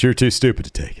 but you're too stupid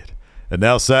to take it. And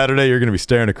now Saturday, you're going to be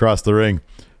staring across the ring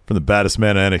from the baddest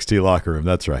man in NXT locker room.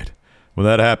 That's right. When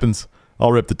that happens,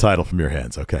 I'll rip the title from your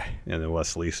hands, okay? And then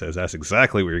Wes Lee says, that's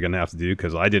exactly what you're going to have to do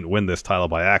because I didn't win this title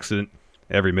by accident.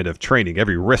 Every minute of training,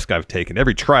 every risk I've taken,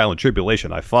 every trial and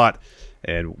tribulation I fought,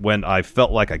 and when I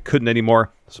felt like I couldn't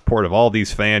anymore, the support of all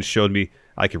these fans showed me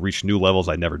I could reach new levels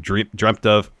I never dreamt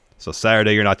of. So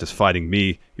Saturday, you're not just fighting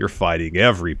me, you're fighting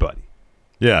everybody.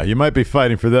 Yeah, you might be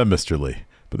fighting for them, Mr. Lee,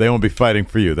 but they won't be fighting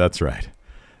for you, that's right.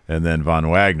 And then Von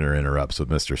Wagner interrupts with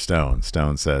Mr. Stone.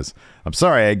 Stone says, I'm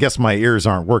sorry, I guess my ears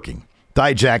aren't working.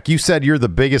 Dijak, you said you're the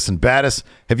biggest and baddest.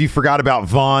 Have you forgot about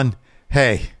Vaughn?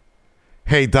 Hey,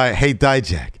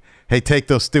 Dijak. Hey, take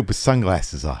those stupid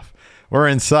sunglasses off. We're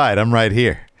inside. I'm right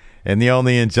here. And the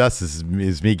only injustice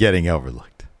is me getting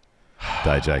overlooked.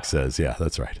 Dijak says, yeah,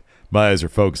 that's right. My eyes are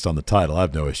focused on the title. I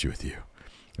have no issue with you.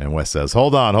 And Wes says,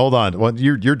 hold on. Well,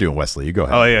 you're doing Wesley. You go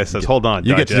ahead. Oh, yeah, it says, hold on,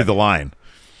 You Dijak. get to do the line.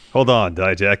 Hold on,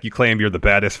 Dijak. You claim you're the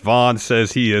baddest. Vaughn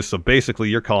says he is, so basically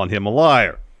you're calling him a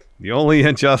liar. The only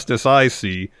injustice I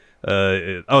see,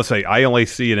 I only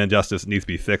see an injustice that needs to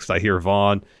be fixed. I hear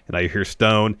Vaughn and I hear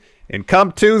Stone. And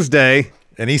come Tuesday.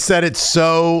 And he said it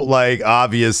so, like,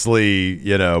 obviously,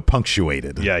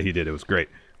 punctuated. Yeah, he did. It was great.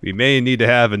 We may need to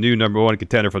have a new number 1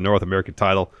 contender for the North American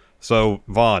title. So,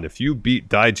 Vaughn, if you beat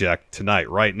Dijak tonight,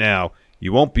 right now,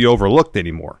 you won't be overlooked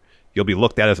anymore. You'll be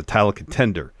looked at as a title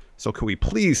contender. So can we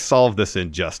please solve this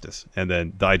injustice? And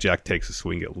then Dijak takes a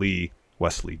swing at Lee.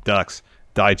 Wesley ducks.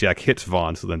 Dijak hits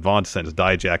Vaughn, so then Vaughn sends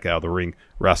Dijak out of the ring,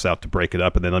 refs out to break it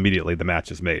up, and then immediately the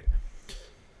match is made.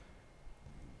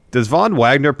 Does Von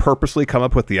Wagner purposely come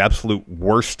up with the absolute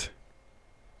worst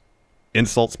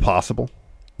insults possible?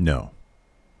 No.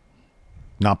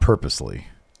 Not purposely.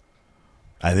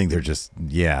 I think they're just,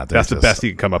 that's the best he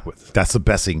can come up with. That's the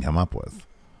best he can come up with.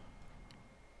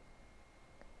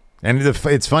 And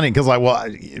it's funny because, like, well,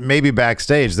 maybe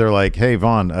backstage they're like, "Hey,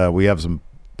 Vaughn, we have some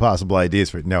possible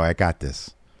ideas for." No, I got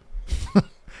this.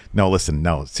 No, listen,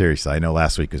 no, seriously. I know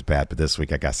last week was bad, but this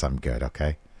week I got something good.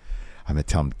 Okay, I'm gonna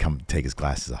tell him to come take his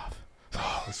glasses off.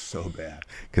 Oh, it was so bad.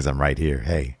 Because I'm right here.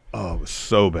 Hey. Oh, it was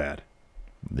so bad.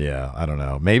 Yeah, I don't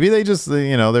know. Maybe they just,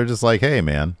 they're just like, "Hey,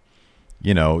 man,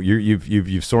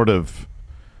 you've sort of,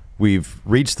 we've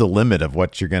reached the limit of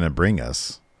what you're gonna bring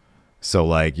us. So,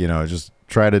 like, just."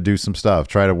 Try to do some stuff.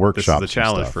 Try to workshop. This is the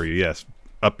challenge for you, yes.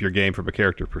 Up your game from a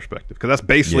character perspective. Because that's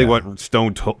basically what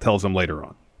Stone tells him later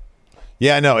on.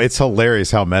 Yeah, I know. It's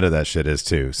hilarious how meta that shit is,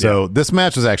 too. So this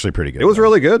match was actually pretty good. It was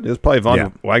really good. It was probably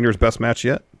Von Wagner's best match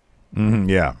yet. Mm-hmm.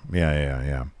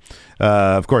 Yeah.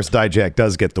 Of course, Dijak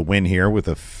does get the win here with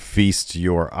a Feast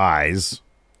Your Eyes.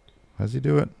 How does he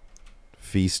do it?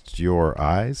 Feast Your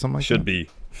Eyes? Something like that? Should be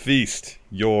Feast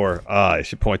Your Eyes.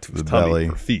 Should point to his tummy belly.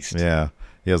 For feast. Yeah.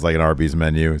 He has like an Arby's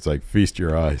menu. It's like, feast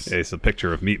your eyes. Yeah, it's a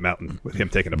picture of Meat Mountain with him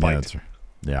taking a bite.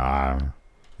 Yeah,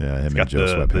 him and Joe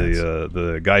Sweatpants.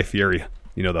 The Guy Fieri,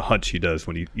 the hunch he does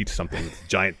when he eats something with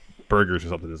giant burgers or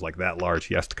something that's like that large.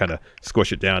 He has to kind of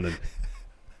squish it down and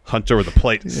hunch over the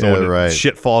plate. So when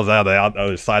shit falls out of the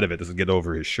other side of it, doesn't get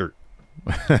over his shirt.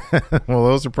 Well,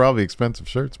 those are probably expensive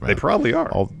shirts, man. They probably are.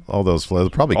 All those flows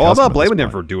probably. I'm not blaming him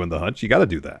for doing the hunch. You got to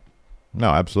do that. No,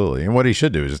 absolutely. And what he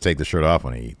should do is just take the shirt off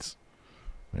when he eats.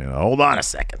 Hold on a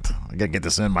second. I gotta get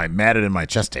this matted in my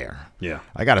chest hair. Yeah.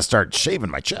 I gotta start shaving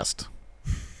my chest.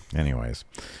 Anyways,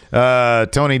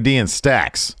 Tony D and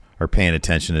Stax are paying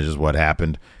attention to just what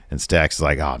happened, and Stax is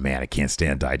like, "Oh man, I can't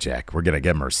stand Dijak. We're gonna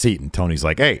give him a receipt." And Tony's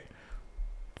like, "Hey,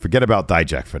 forget about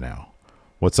Dijak for now.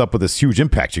 What's up with this huge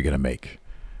impact you're gonna make?"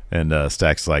 And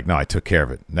Stax is like, "No, I took care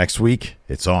of it. Next week,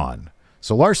 it's on."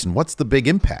 So Larson, what's the big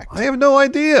impact? I have no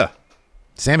idea.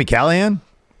 Sami Callihan?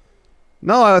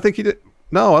 No, I think he did.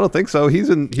 No, I don't think so.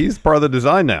 He's part of the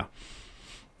design now.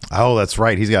 Oh, that's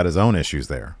right. He's got his own issues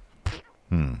there.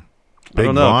 I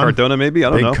don't know. Cardona, maybe? I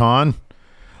don't know. Big Con?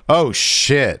 Oh,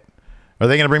 shit. Are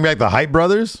they going to bring back the Hype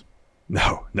Brothers?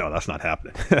 No, that's not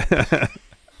happening.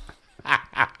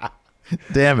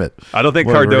 Damn it. I don't think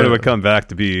Cardona would come back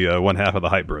to be one half of the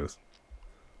Hype Bros.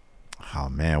 Oh,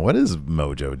 man. What is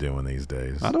Mojo doing these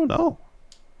days? I don't know.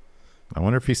 I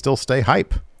wonder if he still stay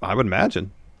hype. I would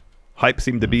imagine. Hype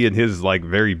seemed to be in his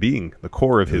very being, the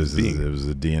core of his being. It was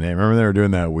the DNA. Remember they were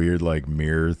doing that weird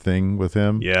mirror thing with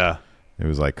him? Yeah. It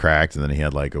was cracked, and then he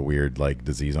had a weird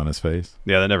disease on his face.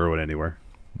 Yeah, that never went anywhere.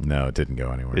 No, it didn't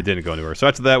go anywhere. It didn't go anywhere. So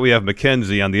after that, we have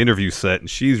Mackenzie on the interview set, and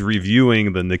she's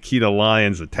reviewing the Nikita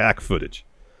Lyons attack footage,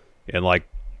 and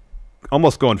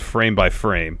almost going frame by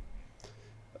frame,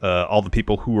 all the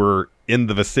people who were in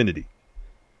the vicinity.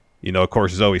 Of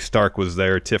course, Zoe Stark was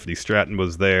there, Tiffany Stratton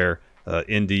was there,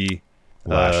 Indy.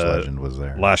 Lash Legend was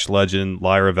there. Lash Legend,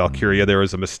 Lyra Valkyria. There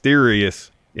was a mysterious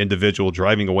individual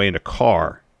driving away in a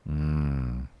car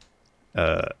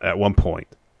at one point.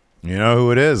 You know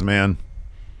who it is, man.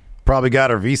 Probably got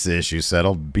her visa issue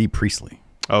settled. B. Priestley.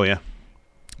 Oh, yeah.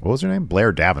 What was her name?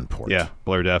 Blair Davenport. Yeah,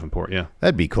 Blair Davenport, yeah.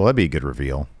 That'd be cool. That'd be a good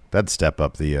reveal. That'd step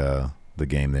up the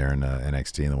game there in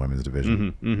NXT in the women's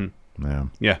division. Yeah.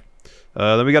 Yeah.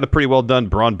 Then we got a pretty well done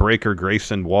Braun Breaker,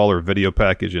 Grayson Waller video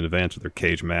package in advance of their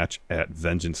cage match at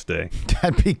Vengeance Day.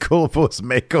 That'd be cool if it was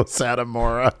Mako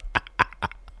Satomura.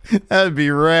 That'd be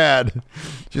rad.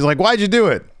 She's like, "Why'd you do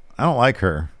it?" "I don't like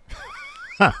her."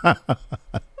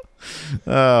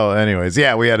 Oh, anyways,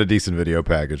 yeah, we had a decent video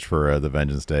package for the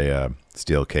Vengeance Day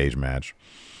steel cage match.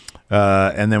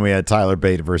 And then we had Tyler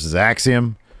Bate versus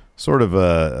Axiom. Sort of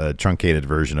a truncated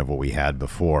version of what we had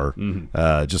before.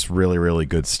 Just really, really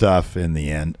good stuff in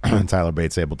the end. Tyler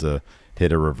Bates able to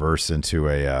hit a reverse into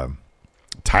a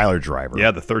Tyler driver. Yeah,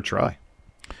 the third try.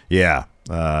 Yeah,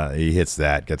 he hits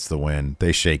that, gets the win.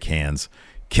 They shake hands.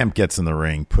 Kemp gets in the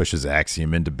ring, pushes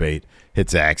Axiom into Bate,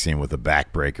 hits Axiom with a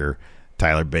backbreaker.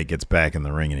 Tyler Bate gets back in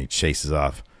the ring, and he chases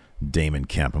off Damon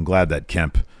Kemp. I'm glad that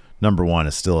Kemp, number one,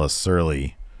 is still a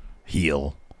surly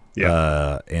heel.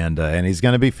 Yeah, and he's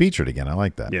going to be featured again. I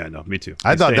like that. Yeah, no, me too.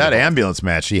 I thought that ambulance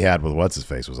match he had with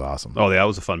what's-his-face was awesome. Oh, yeah, that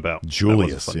was a fun bout.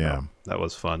 Julius, that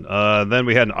was fun. Then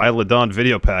we had an Isla Dawn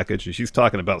video package, and she's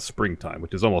talking about springtime,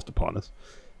 which is almost upon us.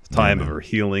 time of her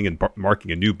healing and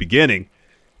marking a new beginning.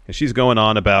 And she's going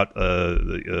on about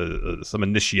some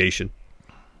initiation.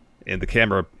 And the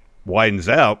camera pans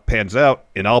out,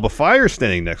 and Alba Fire's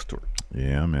standing next to her.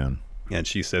 Yeah, man. And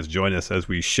she says, join us as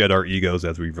we shed our egos,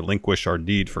 as we relinquish our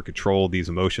need for control. These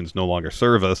emotions no longer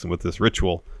serve us. And with this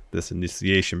ritual, this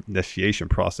initiation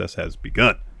process has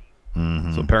begun.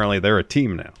 Mm-hmm. So apparently they're a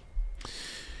team now.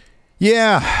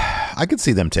 Yeah, I could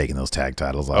see them taking those tag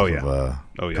titles off of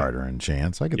yeah. Carter and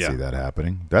Chance. I could see that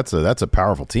happening. That's a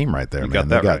powerful team right there, man.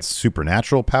 They got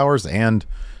supernatural powers and,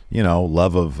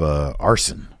 love of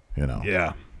arson,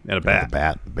 Yeah, and a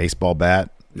bat. Baseball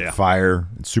bat, fire,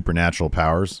 and supernatural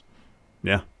powers.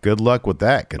 Yeah. Good luck with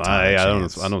that, Katana.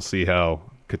 I don't see how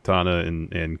Katana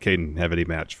and Caden have any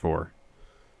match for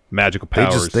magical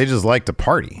powers. They just like to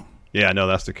party. Yeah, no,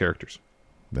 that's the characters.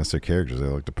 That's their characters. They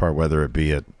like to party, whether it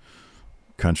be at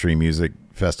country music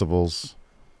festivals,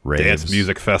 raves, dance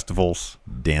music festivals,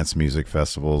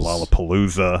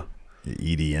 Lollapalooza,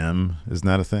 EDM. Isn't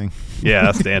that a thing? Yeah,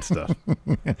 that's dance stuff.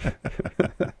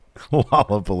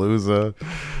 Lollapalooza,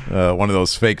 one of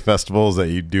those fake festivals that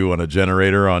you do on a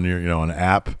generator on your, an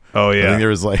app. Oh yeah, I think there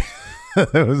was like,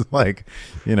 it was like,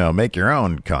 make your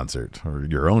own concert or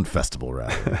your own festival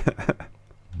rather.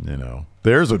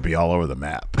 Theirs would be all over the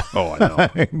map. Oh, I know.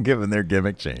 Given their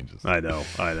gimmick changes. I know.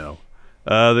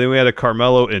 Then we had a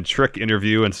Carmelo and Trick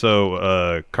interview, and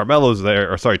so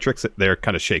Trick's there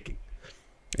kind of shaking.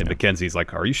 And Mackenzie's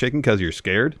like, are you shaking because you're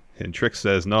scared? And Trick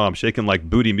says, no, I'm shaking like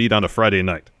booty meat on a Friday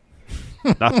night.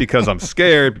 Not because I'm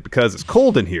scared, but because it's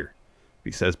cold in here.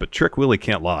 He says, but Trick really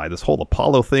can't lie. This whole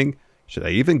Apollo thing, should I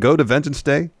even go to Vengeance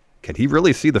Day? Can he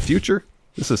really see the future?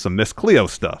 This is some Miss Cleo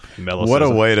stuff. What a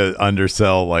way to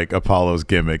undersell like Apollo's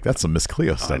gimmick. That's some Miss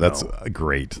Cleo stuff. That's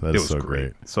great. That's so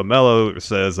great. So Mello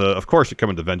says, of course you're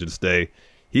coming to Vengeance Day.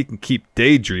 He can keep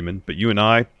daydreaming, but you and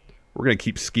I, we're going to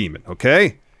keep scheming,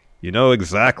 okay? You know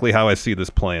exactly how I see this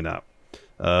playing out.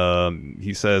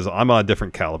 He says, I'm on a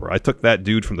different caliber. I took that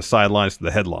dude from the sidelines to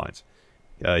the headlines.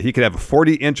 He could have a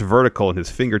 40-inch vertical and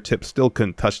his fingertips still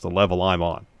couldn't touch the level I'm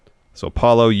on. So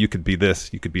Apollo, you could be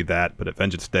this, you could be that, but at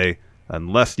Vengeance Day,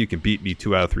 unless you can beat me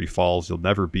 2 out of 3 falls, you'll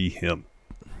never be him.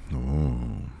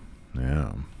 Ooh,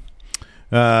 yeah.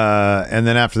 And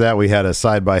then after that, we had a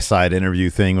side-by-side interview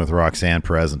thing with Roxanne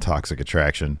Perez and Toxic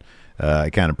Attraction. I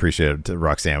kind of appreciated it.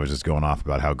 Roxanne was just going off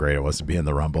about how great it was to be in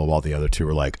the Rumble, while the other two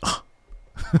were like,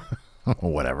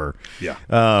 whatever. Yeah.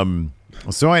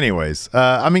 So, anyways,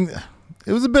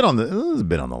 it was a bit on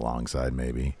the long side,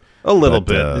 maybe. A little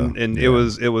bit, and yeah.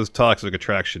 it was Toxic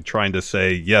Attraction trying to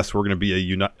say, yes, we're going to be a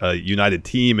united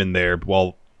team in there,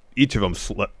 while each of them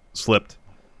slipped.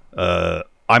 I'm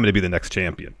going to be the next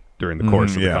champion during the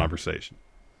course of the conversation.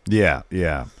 Yeah,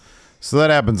 yeah. So that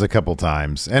happens a couple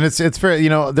times, and it's fair.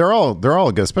 They're all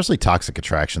good, especially Toxic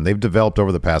Attraction. They've developed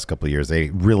over the past couple of years. They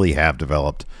really have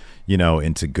developed,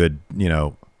 into good,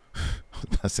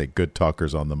 I say good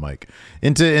talkers on the mic,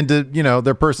 into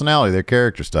their personality, their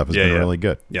character stuff has been really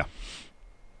good. Yeah.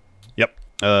 Yep.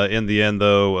 In the end,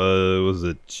 though, was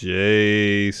it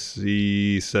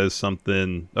JC says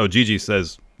something? Oh, Gigi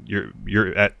says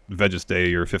you're at Vengeance Day.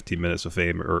 You're 15 minutes of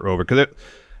fame or over, because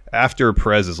after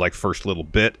Perez's like first little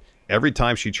bit, every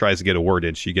time she tries to get a word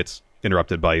in, she gets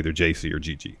interrupted by either JC or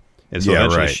Gigi, and so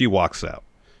eventually she walks out,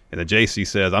 and then JC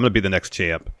says, "I'm gonna be the next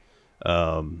champ."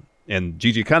 And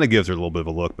Gigi kind of gives her a little bit of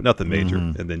a look, but nothing major.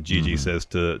 And then Gigi says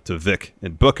to Vic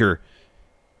and Booker,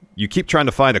 you keep trying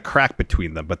to find a crack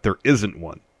between them, but there isn't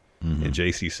one. And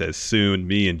JC says, soon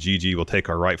me and Gigi will take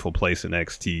our rightful place in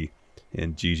NXT.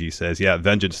 And Gigi says, yeah,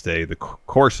 Vengeance Day, the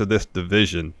course of this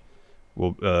division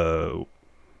will,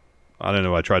 I don't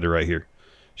know, I tried to write here.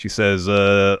 She says, she's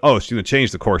going to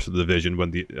change the course of the division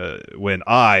when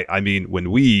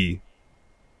we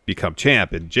become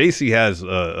champ. And JC has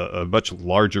a much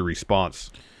larger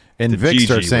response. And Vic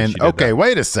starts saying, okay,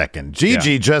 wait a second.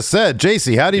 Gigi just said,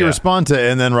 JC, how do you respond to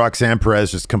it? And then Roxanne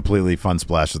Perez just completely fun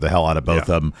splashes the hell out of both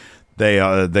of them. They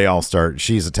all start,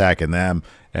 she's attacking them,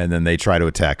 and then they try to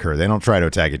attack her. They don't try to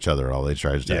attack each other at all. They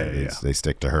try to they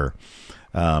stick to her.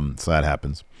 So that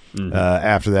happens.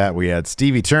 After that, we had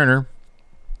Stevie Turner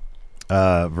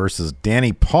versus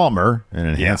Danny Palmer, an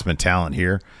enhancement talent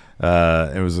here.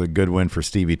 It was a good win for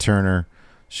Stevie Turner.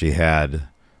 She had,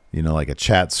 like a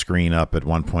chat screen up at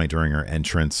one point during her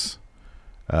entrance.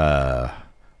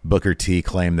 Booker T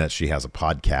claimed that she has a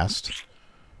podcast,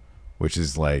 which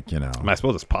is like, I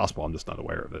suppose it's possible. I'm just not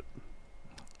aware of it.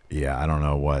 Yeah, I don't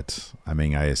know what. I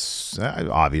mean, I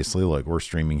obviously, look, we're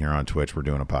streaming here on Twitch. We're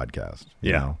doing a podcast.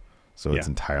 You know? So it's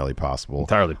entirely possible.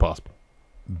 Entirely possible.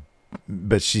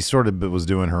 But she sort of was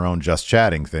doing her own just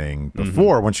chatting thing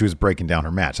before when she was breaking down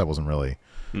her match. That wasn't really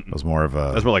It was more of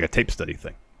a That's more like a tape study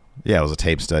thing. yeah, it was a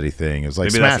tape study thing. It was like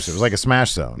Maybe Smash. It was like a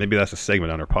Smash Zone. Maybe that's a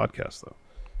segment on our podcast, though.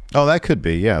 Oh, that could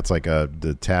be. Yeah, it's like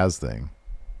the Taz thing.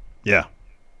 Yeah.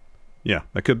 Yeah,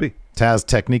 that could be. Taz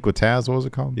Technique with Taz. What was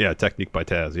it called? Yeah, Technique by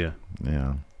Taz, yeah.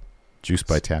 Yeah. Juice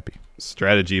by Tappy.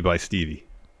 Strategy by Stevie.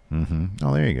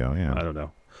 Oh, there you go. Yeah. I don't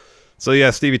know. So,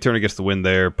 yeah, Stevie Turner gets the win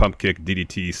there. Pump kick,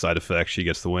 DDT, side effect. She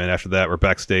gets the win. After that, we're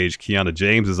backstage. Kiana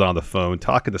James is on the phone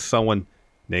talking to someone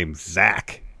named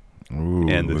Zach. Ooh,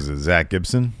 And was it Zach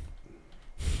Gibson?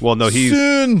 Well, no, he's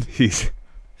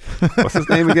what's his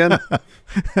name again?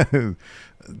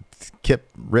 Kip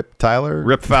Rip Tyler?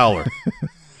 Rip Fowler.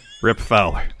 Rip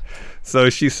Fowler. So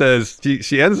she says,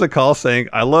 she ends the call saying,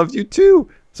 I love you too.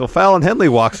 So Fallon Henley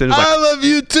walks in and is I like, love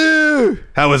you too.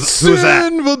 who's Soon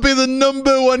that? we'll be the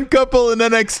number one couple in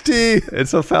NXT. And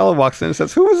so Fallon walks in and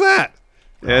says, who was that?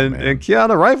 And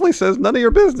Kiana rightfully says, none of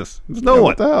your business. There's no one.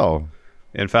 What the hell?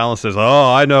 And Fallon says,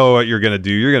 oh, I know what you're going to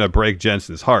do. You're going to break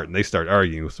Jensen's heart. And they start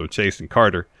arguing. So Chase and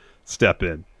Carter step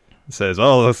in and says,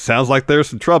 oh, it sounds like there's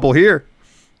some trouble here.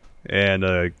 And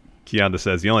Kiana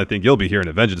says, the only thing you'll be hearing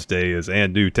at Vengeance Day is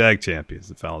and new tag champions.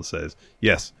 And Fallon says,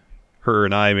 yes, her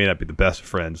and I may not be the best of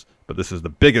friends, but this is the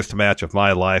biggest match of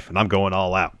my life, and I'm going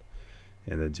all out.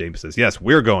 And then James says, yes,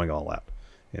 we're going all out.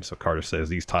 And so Carter says,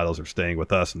 these titles are staying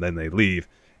with us, and then they leave.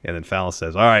 And then Fallon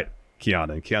says, all right,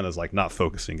 Kiana. And Kiana's like not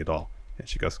focusing at all. And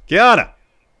she goes, Kiana,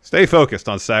 stay focused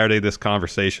on Saturday. This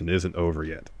conversation isn't over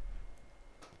yet.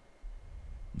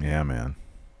 Yeah, man.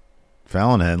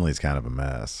 Fallon Henley's kind of a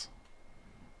mess.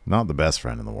 Not the best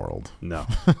friend in the world. No.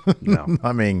 No.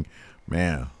 I mean,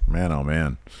 man, oh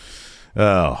man.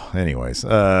 Oh, anyways.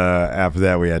 After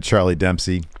that, we had Charlie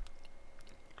Dempsey.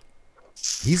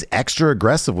 He's extra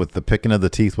aggressive with the picking of the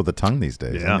teeth with the tongue these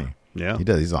days, Yeah. isn't he? Yeah. He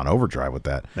does. He's on overdrive with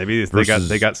that. Maybe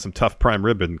they got some tough prime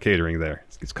rib and catering there.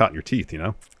 It's caught in your teeth, you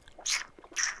know?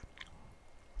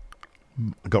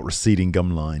 Got receding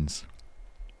gum lines.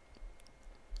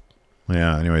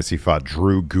 Yeah, anyways, he fought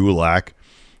Drew Gulak.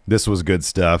 This was good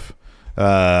stuff.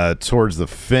 Towards the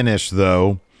finish,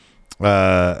 though,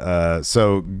 Dempsey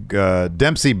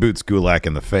boots Gulak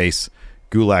in the face.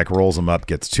 Gulak rolls him up,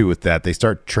 gets two with that. They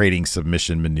start trading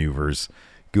submission maneuvers.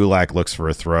 Gulak looks for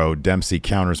a throw. Dempsey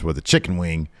counters with a chicken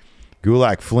wing.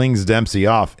 Gulak flings Dempsey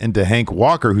off into Hank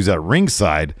Walker, who's at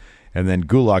ringside, and then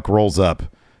Gulak rolls up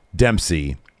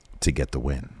Dempsey to get the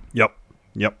win. Yep.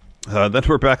 Then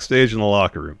we're backstage in the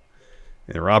locker room.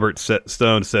 And Robert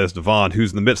Stone says to Vaughn,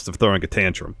 who's in the midst of throwing a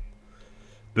tantrum,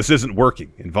 this isn't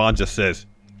working. And Vaughn just says,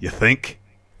 you think?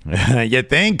 You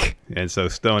think? And so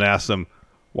Stone asks him,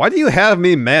 why do you have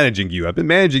me managing you? I've been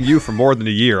managing you for more than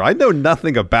a year. I know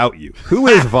nothing about you. Who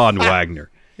is Von Wagner?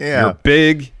 Yeah. You're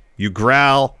big, you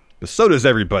growl, but so does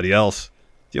everybody else.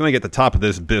 If you want to get to the top of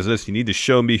this business, you need to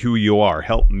show me who you are.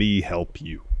 Help me help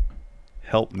you.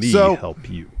 Help me help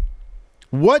you.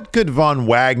 What could Von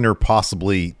Wagner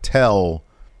possibly tell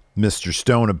Mr.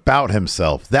 Stone about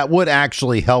himself that would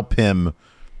actually help him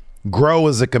grow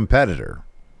as a competitor?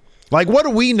 Like, what do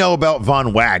we know about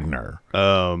Von Wagner?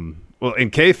 Well, in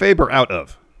kayfabe or out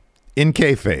of? In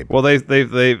kayfabe. Well,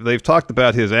 they've talked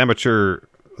about his amateur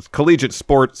collegiate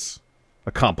sports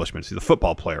accomplishments. He's a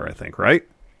football player, I think, right?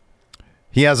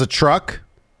 He has a truck.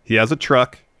 He has a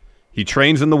truck. He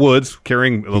trains in the woods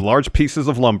carrying large pieces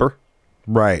of lumber.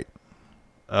 Right.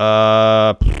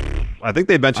 I think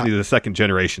they mentioned he's a second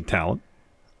generation talent.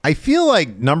 I feel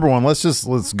like, number one,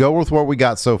 let's go with what we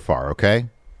got so far, okay?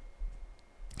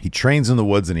 He trains in the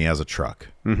woods and he has a truck.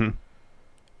 Mm-hmm.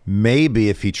 Maybe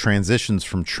if he transitions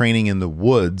from training in the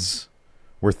woods,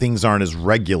 where things aren't as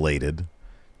regulated,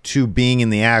 to being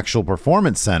in the actual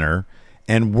performance center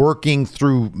and working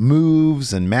through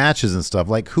moves and matches and stuff,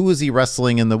 like, who is he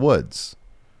wrestling in the woods?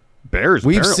 Bears,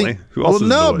 apparently. Who else is in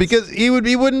the woods? Because he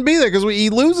wouldn't be there because he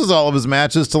loses all of his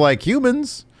matches to, like,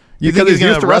 humans. You because think he's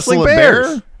used to wrestle wrestling a bears.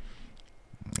 bear?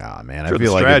 Ah, man, Sure, I feel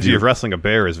the like strategy of wrestling a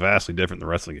bear is vastly different than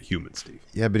wrestling a human, Steve.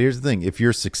 Yeah, but here's the thing: if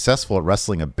you're successful at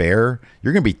wrestling a bear,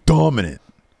 you're gonna be dominant.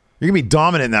 You're gonna be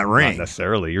dominant in that ring. Not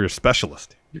necessarily. You're a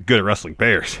specialist. You're good at wrestling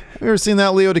bears. Have you ever seen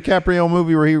that Leo DiCaprio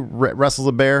movie where he wrestles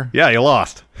a bear? Yeah, you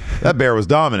lost. That bear was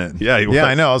dominant. Yeah, he was. Yeah,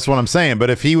 I know. That's what I'm saying. But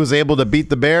if he was able to beat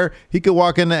the bear, he could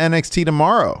walk into NXT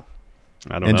tomorrow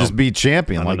and just be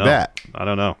champion like that. I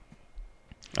don't know.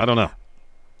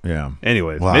 Yeah.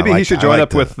 Anyways, maybe he should join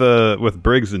up with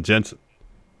Briggs and Jensen.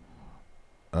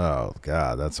 Oh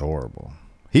God, that's horrible.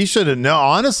 He should have. No,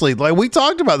 honestly, like we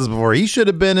talked about this before. He should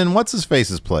have been in what's his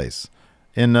face's place,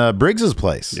 in Briggs's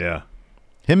place. Yeah.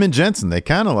 Him and Jensen, they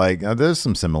kind of like. There's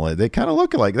some similarity. They kind of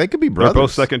look alike. They could be brothers. They're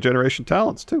both second generation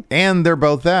talents too. And they're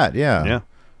both that. Yeah. Yeah.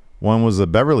 One was a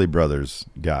Beverly Brothers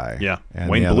guy. Yeah, and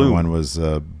Wayne the other Bloom. one was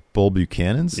Bull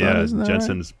Buchanan's son. Yeah, isn't that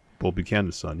Jensen's Bull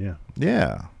Buchanan's son. Yeah. right?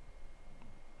 Yeah.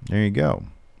 There you go.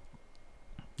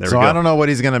 There So we go. I don't know what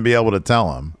he's going to be able to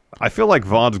tell him, I feel like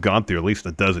Vaughn's gone through at least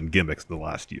a dozen gimmicks in the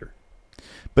last year.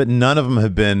 but none of them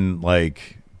have been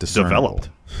like discernible.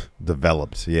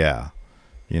 Developed. Yeah.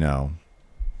 You know.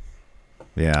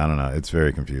 Yeah, I don't know. It's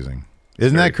very confusing.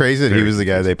 Isn't Very- that crazy that he very was the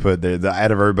guy they put there?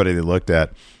 Out of everybody they looked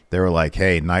at, they were like,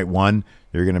 "Hey, night one,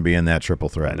 you're going to be in that triple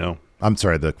threat." I know. I'm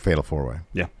sorry, the fatal four way.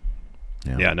 Yeah.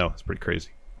 Yeah. Yeah, no, it's pretty crazy.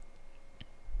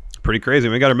 Pretty crazy.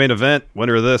 We got our main event.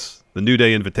 Winner of this, the New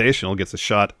Day Invitational, gets a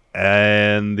shot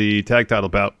and the tag title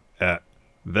bout at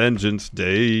Vengeance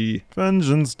Day.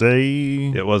 Vengeance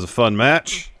Day. It was a fun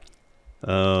match.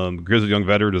 Grizzled Young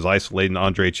Veteran was isolating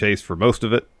Andre Chase for most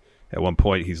of it. At one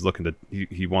point, he's looking to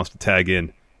he wants to tag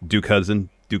in Duke Hudson.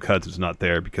 Duke Hudson's not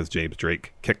there because James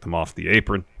Drake kicked him off the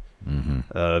apron.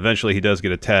 Eventually, he does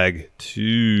get a tag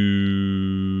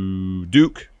to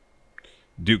Duke.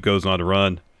 Duke goes on to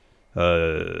run.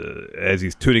 As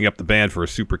he's tuning up the band for a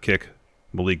super kick,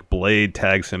 Malik Blade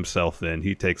tags himself in.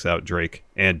 He takes out Drake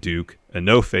and Duke.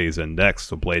 Inoufe's in next,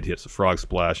 so Blade hits a frog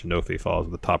splash. Inoufe follows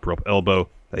with a top rope elbow.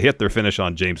 They hit their finish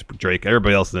on James Drake.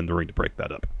 Everybody else is in the ring to break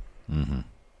that up.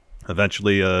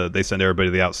 Eventually, they send everybody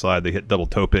to the outside. They hit double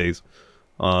topes.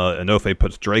 Inoufe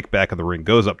puts Drake back in the ring,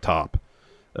 goes up top.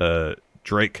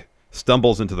 Drake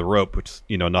stumbles into the rope, which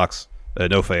knocks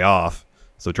Inoufe off.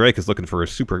 So Drake is looking for a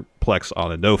superplex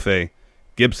on Inoufe.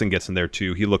 Gibson gets in there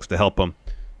too. He looks to help him.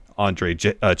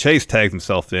 Chase tags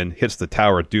himself in, hits the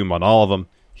Tower of Doom on all of them.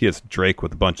 He hits Drake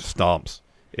with a bunch of stomps.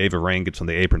 Ava Rain gets on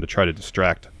the apron to try to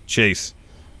distract Chase.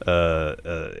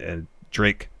 And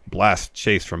Drake blasts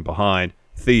Chase from behind.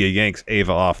 Thea yanks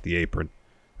Ava off the apron.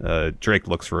 Drake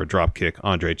looks for a drop kick.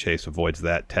 Andre Chase avoids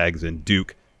that, tags in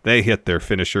Duke. They hit their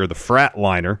finisher, the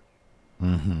Fratliner,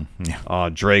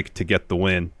 on Drake to get the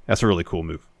win. That's a really cool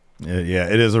move. Yeah,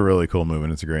 it is a really cool move,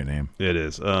 and it's a great name. It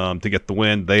is. To get the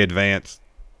win, they advance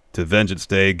to Vengeance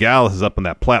Day. Gallus is up on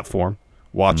that platform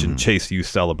watching Chase U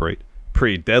celebrate.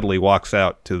 Pretty Deadly walks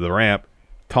out to the ramp,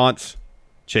 taunts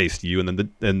Chase U, and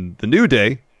then the New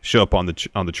Day show up on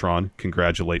the Tron,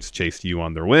 congratulates Chase U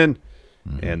on their win,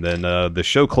 and then the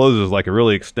show closes like a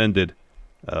really extended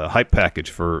hype package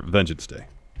for Vengeance Day.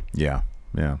 Yeah.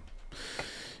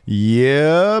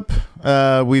 Yep.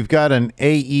 We've got an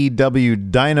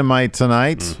AEW Dynamite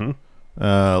tonight.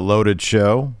 Loaded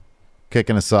show.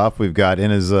 Kicking us off, we've got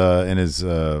in his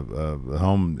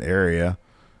home area,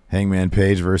 Hangman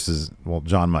Page versus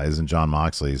John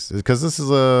Moxley's, because this is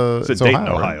It's Dayton,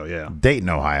 Ohio, Ohio, yeah. Dayton,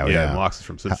 Ohio, yeah. Moxley's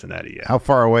from Cincinnati, yeah. How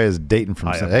far away is Dayton from?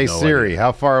 I have Hey no Siri, idea.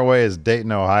 how far away is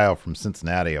Dayton, Ohio from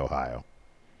Cincinnati, Ohio?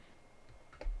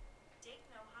 Dayton,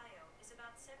 Ohio is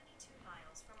about 72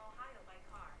 miles from Ohio by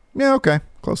car. Yeah, okay,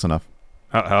 close enough.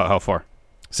 How far?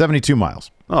 72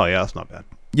 miles. Oh, yeah, that's not bad.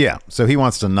 Yeah, so he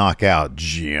wants to knock out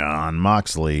John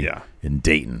Moxley in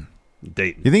Dayton.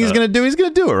 Dayton. You think he's gonna do? He's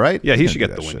gonna do it, right? Yeah, he He's should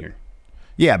gonna get do the that win shit. here.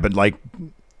 Yeah, but like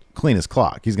clean as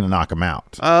clock. He's gonna knock him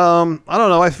out. I don't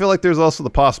know. I feel like there's also the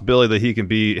possibility that he can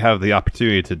have the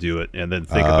opportunity to do it and then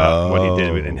think about what he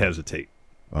did and hesitate.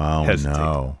 Oh hesitate.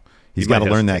 no, he's He got to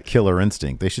might learn hesitate. that killer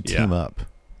instinct. They should team up.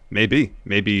 Maybe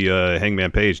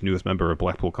Hangman Page, newest member of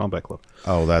Blackpool Combat Club.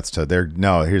 Oh, that's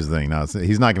no. Here's the thing. No,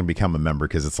 he's not going to become a member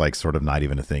because it's like sort of not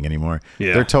even a thing anymore.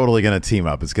 Yeah. They're totally going to team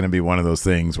up. It's going to be one of those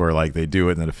things where like they do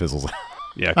it and then it fizzles out.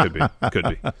 Yeah, could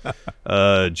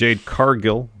be. Jade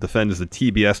Cargill defends the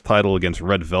TBS title against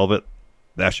Red Velvet.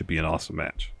 That should be an awesome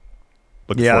match.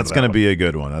 Looking Yeah, forward that's to going to that be a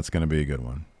good one. That's going to be a good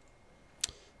one.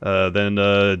 Then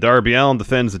Darby Allin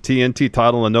defends the TNT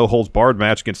title in a no holds barred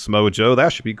match against Samoa Joe.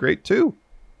 That should be great too.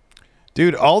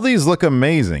 Dude, all these look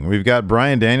amazing. We've got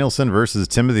Bryan Danielson versus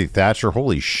Timothy Thatcher.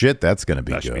 Holy shit, that's going to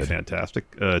be That should be good. fantastic.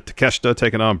 Takeshita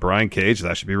taking on Brian Cage.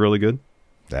 That should be really good.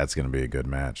 That's going to be a good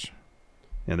match.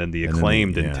 And then the And then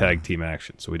Acclaimed in yeah. tag team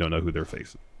action. So we don't know who they're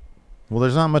facing. Well,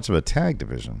 there's not much of a tag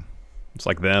division. It's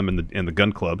like them and the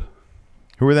Gun Club.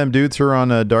 Who are them dudes who are on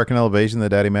Dark and Elevation that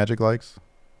Daddy Magic likes?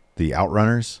 The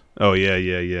Outrunners? Oh yeah.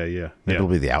 Maybe it'll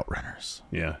be the Outrunners.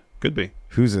 Yeah, could be.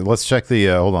 Who's it? Let's check the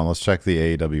hold on. Let's check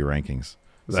the AEW rankings. See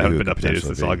That haven't who been it could updated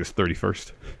potentially since be. August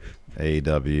 31st.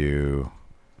 AEW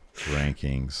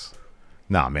rankings.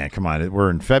 Nah, man, come on. We're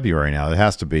in February now. It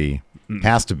has to be.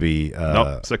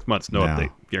 Nope, 6 months, no now.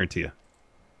 update. Guarantee you.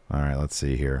 All right, let's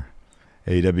see here.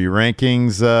 AEW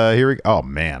rankings. Here we. Oh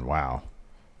man, wow.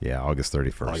 Yeah, August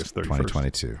 31st, August 31st.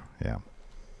 2022. Yeah.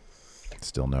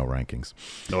 Still no rankings.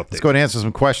 No update. Let's go ahead and answer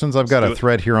some questions. I've got do a it.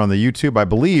 thread here on the YouTube. I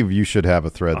believe you should have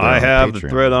a thread there. I on have the Patreon.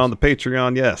 thread on the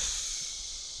Patreon,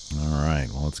 yes. All right.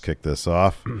 Well, let's kick this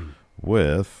off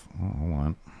with. Oh, hold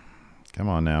on. Come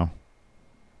on now.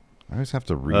 I always have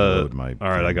to reload my. All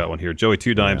right, I got one here. Joey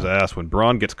Two Dimes asked, when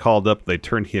Braun gets called up, they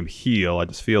turn him heel. I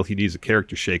just feel he needs a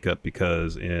character shakeup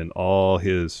because in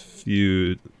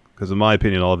my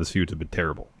opinion, all of his feuds have been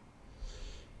terrible.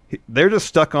 They're just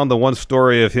stuck on the one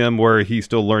story of him where he's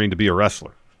still learning to be a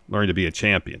wrestler, learning to be a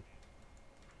champion.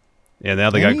 And now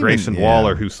they got Grayson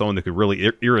Waller, who's someone that could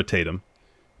really irritate him,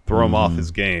 throw him off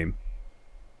his game.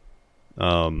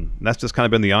 That's just kind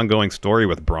of been the ongoing story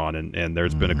with Braun, and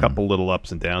there's been a couple little ups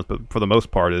and downs, but for the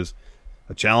most part is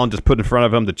a challenge is put in front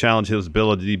of him to challenge his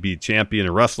ability to be champion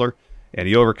and wrestler, and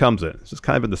he overcomes it. It's just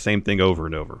kind of been the same thing over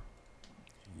and over.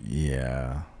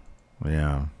 Yeah.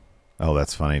 Oh,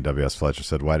 that's funny. W.S. Fletcher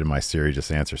said, why did my Siri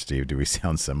just answer, Steve? Do we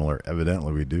sound similar?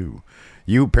 Evidently we do.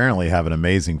 You apparently have an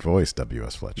amazing voice,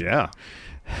 W.S. Fletcher. Yeah.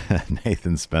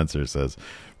 Nathan Spencer says,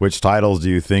 which titles do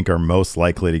you think are most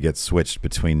likely to get switched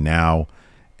between now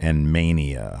and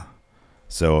Mania?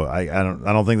 So I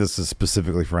don't think this is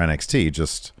specifically for NXT,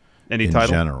 just any in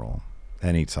title? general.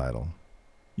 Any title.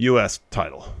 U.S.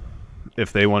 title.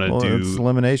 If they want to It's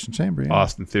Elimination Chamber. Yeah.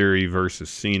 Austin Theory versus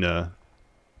Cena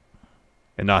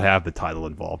and not have the title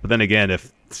involved. But then again,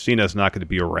 if Cena's not going to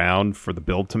be around for the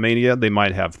build to Mania, they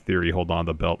might have Theory hold on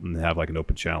to the belt and have like an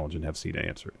open challenge and have Cena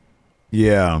answer it.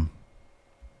 Yeah.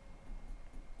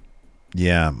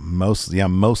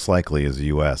 Most likely is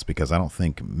U.S. because I don't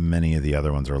think many of the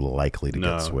other ones are likely to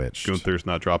get switched. Gunther's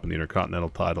not dropping the Intercontinental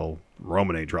title.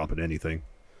 Roman ain't dropping anything.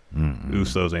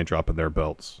 Usos ain't dropping their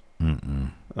belts. I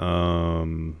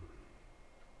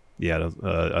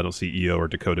don't see Io or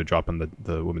Dakota dropping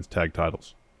the women's tag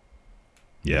titles.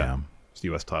 Yeah. It's the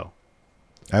U.S. title.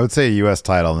 I would say a U.S.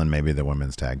 title and then maybe the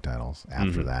women's tag titles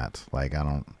after that. Like, I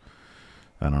don't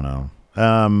know.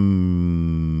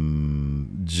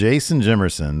 Jason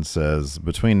Jimerson says,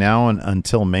 between now and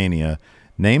until Mania,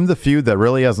 name the feud that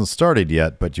really hasn't started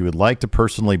yet, but you would like to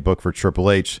personally book for Triple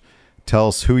H. Tell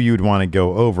us who you'd want to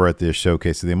go over at the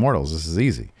Showcase of the Immortals. This is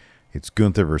easy. It's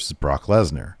Gunther versus Brock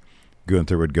Lesnar.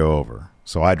 Gunther would go over.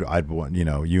 So I'd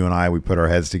you and I, we put our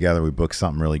heads together, we book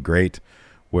something really great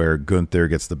where Gunther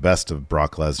gets the best of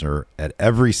Brock Lesnar at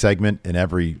every segment in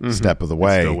every step of the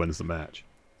way. Still wins the match.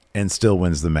 And still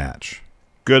wins the match.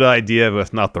 Good idea, but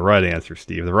it's not the right answer,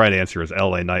 Steve. The right answer is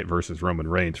LA Knight versus Roman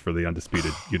Reigns for the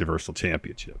undisputed Universal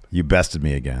Championship. You bested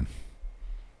me again.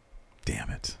 Damn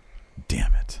it.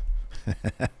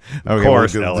 Of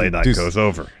course, LA Knight goes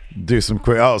over. Do some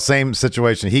quick. Oh, same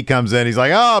situation. He comes in. He's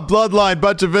like, bloodline,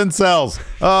 bunch of incels.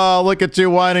 Oh, look at you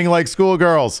whining like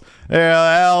schoolgirls.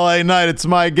 Yeah, LA Knight, it's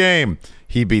my game.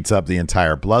 He beats up the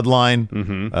entire bloodline,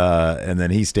 and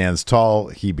then he stands tall.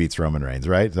 He beats Roman Reigns,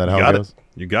 right? Is that how it goes?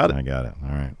 You got it. I got it.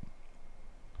 All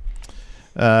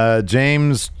right.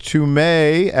 James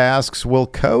Chumay asks, will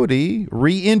Cody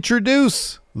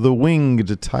reintroduce the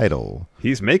winged title?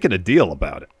 He's making a deal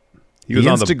about it. He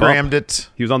Instagrammed it.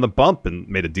 He was on the bump and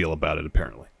made a deal about it,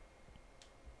 apparently.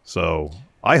 So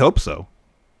I hope so.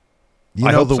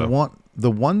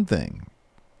 The one thing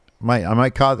I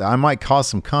might cause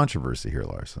some controversy here,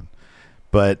 Larson.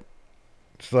 But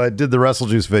so I did the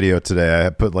WrestleJuice video today. I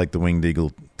put like the Winged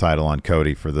Eagle title on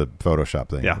Cody for the Photoshop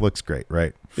thing. Yeah. It looks great,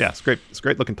 right? Yeah, it's great. It's a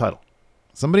great looking title.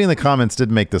 Somebody in the comments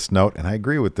did make this note, and I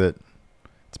agree with it.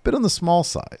 It's a bit on the small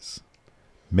size.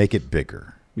 Make it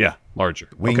bigger. Yeah, larger.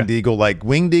 Winged Eagle, like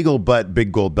Winged Eagle, but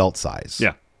big gold belt size.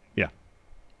 Yeah.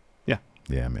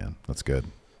 Yeah, man. That's good.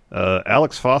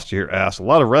 Alex Foster here asks, a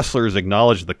lot of wrestlers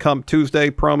acknowledge the Come Tuesday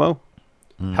promo.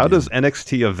 How does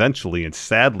NXT eventually and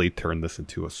sadly turn this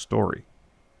into a story?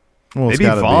 Well, maybe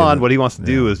Vaughn, what he wants to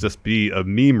do is just be a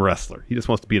meme wrestler. He just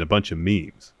wants to be in a bunch of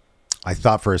memes. I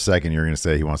thought for a second you were going to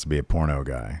say he wants to be a porno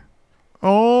guy.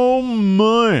 Oh,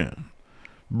 man.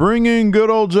 Bring in good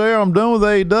old JR. I'm done with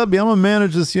AEW. I'm going to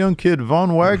manage this young kid,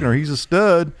 Von Wagner. He's a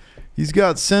stud. He's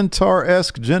got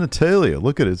centaur-esque genitalia.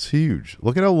 Look at it. It's huge.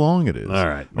 Look at how long it is. All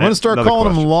right. I'm going to start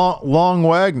calling him Long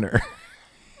Wagner.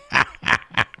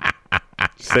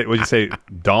 Would you say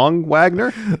Dong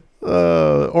Wagner?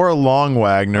 Or a Long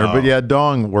Wagner. But yeah,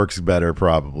 Dong works better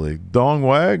probably. Dong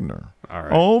Wagner. All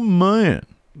right. Oh, man.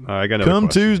 I got Come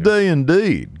Tuesday,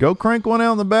 indeed. Go crank one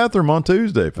out in the bathroom on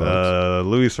Tuesday, folks.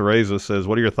 Luis Areza says,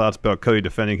 what are your thoughts about Cody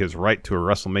defending his right to a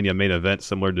WrestleMania main event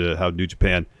similar to how New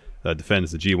Japan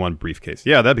defends the G1 briefcase?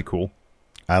 Yeah, that'd be cool.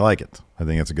 I like it. I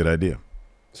think it's a good idea.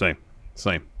 Same.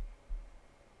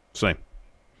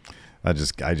 I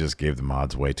just gave the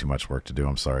mods way too much work to do.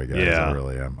 I'm sorry, guys. Yeah. I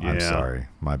really am. I'm sorry.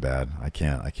 My bad. I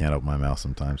can't open my mouth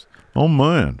sometimes. Oh,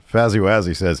 man. Fazzy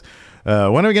Wazzy says,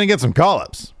 when are we going to get some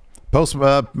call-ups? Post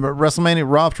WrestleMania,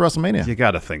 Raw after WrestleMania. You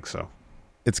got to think so.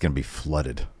 It's going to be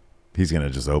flooded. He's gonna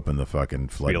just open the fucking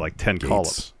flood. Be like 10 gates.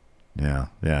 call-ups. Yeah,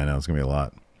 I know it's gonna be a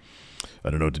lot. I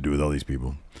don't know what to do with all these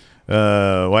people.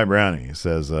 White Brownie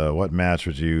says, "What match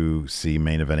would you see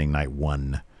main eventing night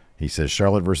 1?" He says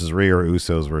Charlotte versus Rhea or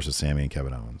Usos versus Sami and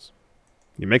Kevin Owens.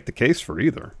 You make the case for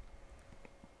either.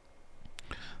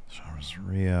 Charlotte versus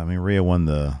Rhea. I mean, Rhea won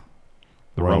the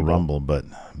Royal Rumble. Rumble, but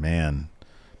man,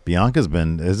 Bianca's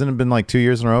hasn't it been like 2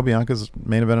 years in a row? Bianca's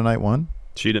main event of night 1.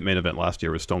 She didn't main event last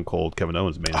year with Stone Cold. Kevin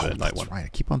Owens main event night 1. That's right. I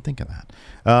keep on thinking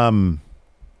that.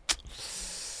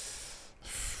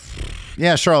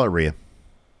 Yeah, Charlotte Rhea.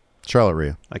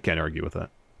 I can't argue with that.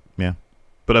 Yeah.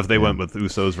 But if they went with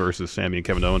Usos versus Sami and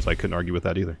Kevin Owens, I couldn't argue with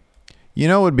that either. You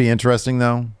know what would be interesting,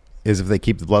 though, is if they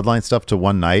keep the Bloodline stuff to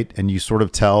one night and you sort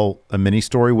of tell a mini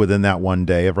story within that one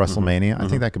day of WrestleMania. I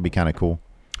think that could be kind of cool.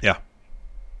 Yeah.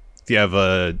 If you have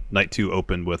a night 2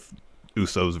 open with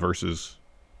Usos versus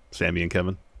Sami and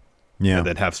Kevin, Yeah. and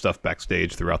then have stuff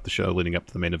backstage throughout the show leading up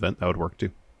to the main event, that would work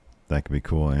too. That could be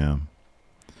cool, yeah.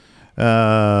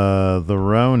 The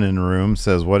Ronin Room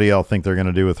says, what do y'all think they're going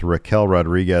to do with Raquel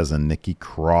Rodriguez and Nikki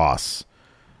Cross?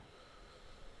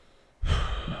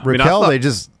 Raquel, they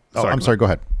just... Oh, Sorry, I'm sorry. Go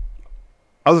ahead.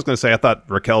 I was just going to say, I thought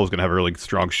Raquel was going to have a really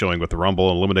strong showing with the Rumble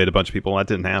and eliminate a bunch of people, and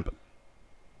that didn't happen.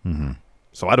 Mm-hmm.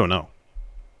 So I don't know.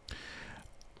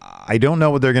 I don't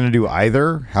know what they're going to do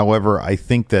either. However, I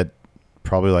think that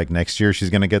probably like next year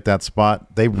she's going to get that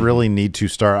spot. They really need to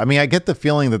start. I mean, I get the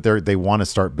feeling that they want to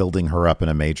start building her up in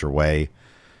a major way.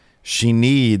 She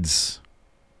needs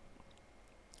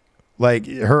like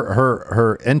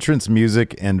her entrance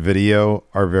music and video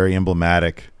are very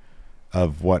emblematic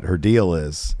of what her deal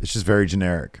is. It's just very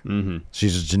generic. Mm-hmm.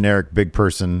 She's a generic big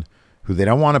person who they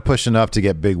don't want to push enough to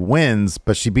get big wins,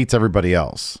 but she beats everybody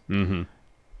else. Mm-hmm.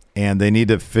 And they need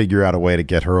to figure out a way to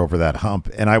get her over that hump.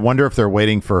 And I wonder if they're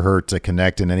waiting for her to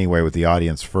connect in any way with the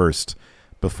audience first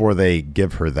before they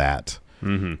give her that.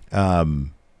 Mm-hmm.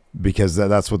 Because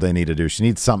that's what they need to do. She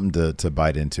needs something to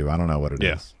bite into. I don't know what it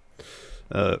is.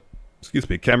 Excuse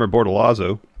me. Cameron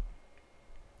Bortolazzo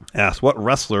asked, what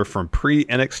wrestler from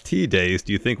pre-NXT days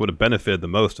do you think would have benefited the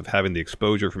most of having the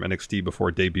exposure from NXT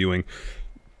before debuting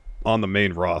on the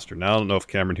main roster? Now, I don't know if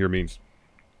Cameron here means...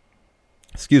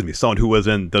 someone who was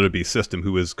in WWE system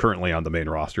who is currently on the main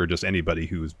roster, or just anybody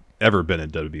who's ever been in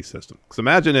WWE system. Because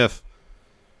imagine if...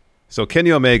 So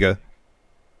Kenny Omega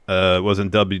was in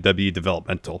WWE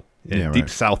developmental in Deep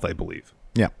South, I believe.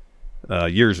 Yeah.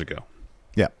 Years ago.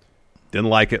 Yeah. Didn't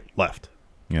like it, left.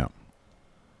 Yeah.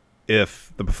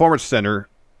 If the Performance Center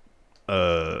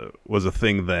was a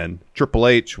thing then, Triple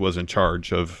H was in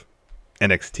charge of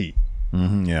NXT.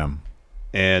 Mm-hmm, yeah.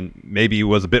 And maybe he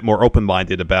was a bit more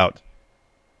open-minded about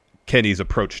Kenny's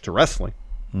approach to wrestling.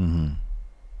 Mm-hmm.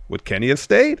 Would Kenny have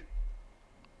stayed?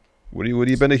 Would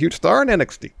he have been a huge star in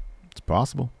NXT? It's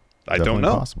possible. I don't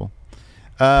know. Possible.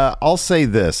 I'll say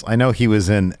this. I know he was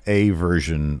in a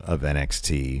version of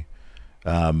NXT,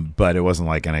 but it wasn't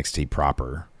like NXT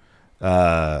proper.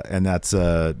 And that's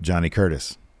Johnny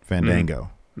Curtis, Fandango.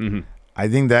 Mm-hmm. I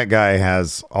think that guy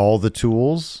has all the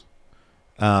tools.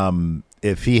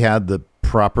 If he had the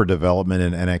proper development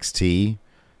in NXT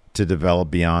to develop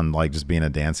beyond like just being a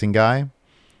dancing guy,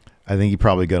 I think he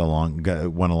probably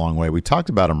went a long way. We talked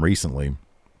about him recently.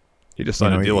 He just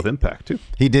signed a deal with Impact too.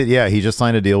 He did, yeah. He just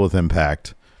signed a deal with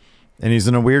Impact, and he's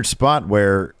in a weird spot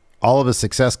where all of his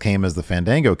success came as the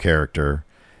Fandango character.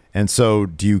 And so,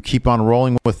 do you keep on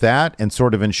rolling with that and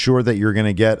sort of ensure that you're going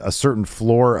to get a certain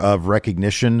floor of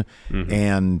recognition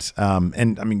and I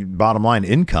mean, bottom line,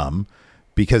 income,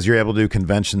 because you're able to do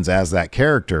conventions as that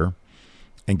character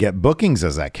and get bookings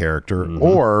as that character,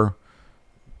 or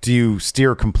do you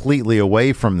steer completely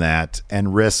away from that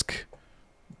and risk,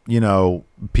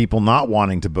 people not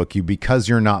wanting to book you because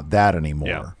you're not that anymore?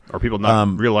 Yeah. Or people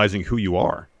not realizing who you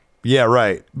are. Yeah,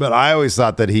 right. But I always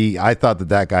thought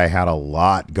that guy had a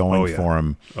lot going for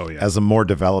him as a more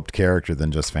developed character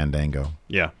than just Fandango.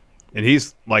 Yeah. And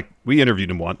he's like, we interviewed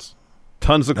him once.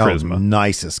 Tons of charisma.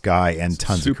 Nicest guy and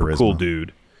tons of charisma. Super cool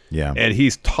dude. Yeah. And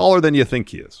he's taller than you think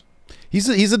he is. He's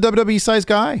a WWE size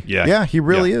guy. Yeah. Yeah, he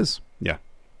really is. Yeah.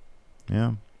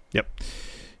 Yeah. Yep.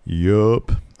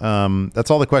 Yup.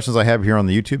 That's all the questions I have here on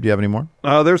the YouTube. Do you have any more?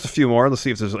 There's a few more. Let's see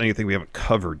if there's anything we haven't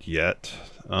covered yet.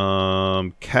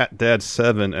 Cat Dad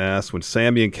 7 asks, when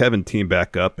Sami and Kevin team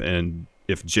back up, and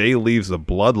if Jay leaves the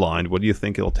bloodline, what do you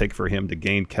think it'll take for him to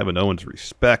gain Kevin Owens'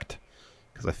 respect?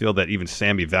 Because I feel that even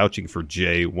Sami vouching for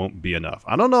Jay won't be enough.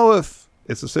 I don't know if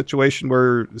it's a situation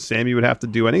where Sami would have to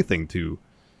do anything to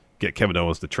get Kevin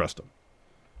Owens to trust him.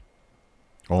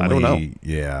 I don't know.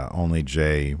 Yeah, only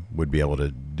Jay would be able to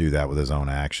do that with his own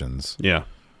actions. Yeah.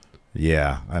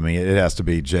 Yeah, I mean, it has to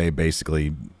be Jay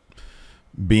basically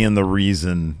being the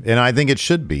reason, and I think it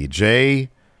should be Jay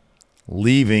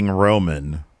leaving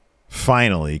Roman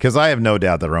finally, because I have no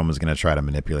doubt that Roman's going to try to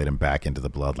manipulate him back into the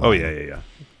bloodline. Oh, yeah.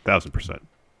 1,000%.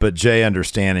 But Jay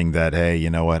understanding that, hey, you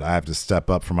know what? I have to step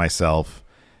up for myself,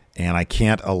 and I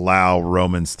can't allow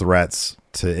Roman's threats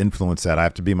to influence that. I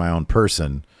have to be my own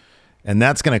person, and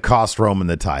that's going to cost Roman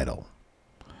the title.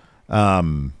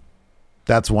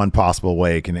 That's one possible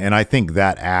way. And I think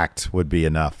that act would be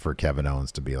enough for Kevin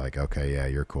Owens to be like, okay, yeah,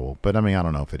 you're cool. But, I mean, I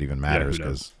don't know if it even matters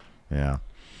because,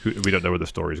 we don't know where the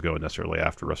story's going necessarily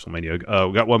after WrestleMania.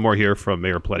 We got one more here from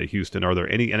Mayor Platt of Houston. Are there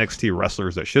any NXT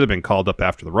wrestlers that should have been called up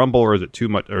after the Rumble, or is it too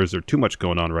much? Or is there too much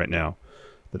going on right now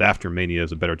that after Mania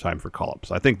is a better time for call-ups?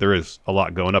 I think there is a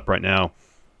lot going up right now.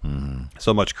 Mm-hmm.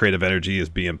 So much creative energy is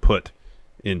being put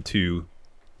into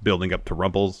building up to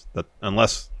Rumbles that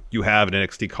unless you have an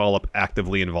NXT call-up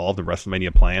actively involved in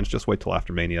WrestleMania plans, just wait till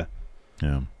after Mania.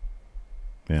 Yeah.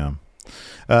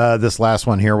 This last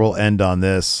one here, we'll end on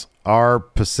this. Our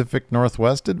Pacific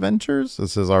Northwest Adventures,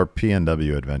 this is our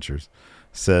PNW Adventures,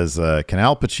 says, can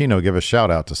Al Pacino give a shout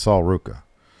out to Sol Ruca?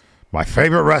 My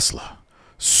favorite wrestler,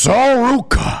 Sol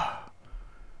Ruca.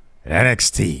 At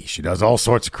NXT, she does all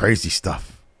sorts of crazy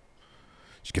stuff.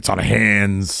 She gets on her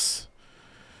hands.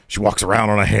 She walks around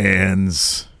on her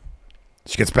hands.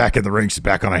 She gets back in the ring. She's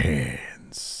back on her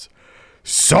hands.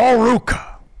 Sol Ruca.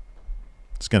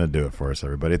 It's going to do it for us,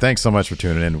 everybody. Thanks so much for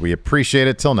tuning in. We appreciate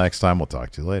it. Till next time, we'll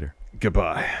talk to you later.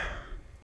 Goodbye.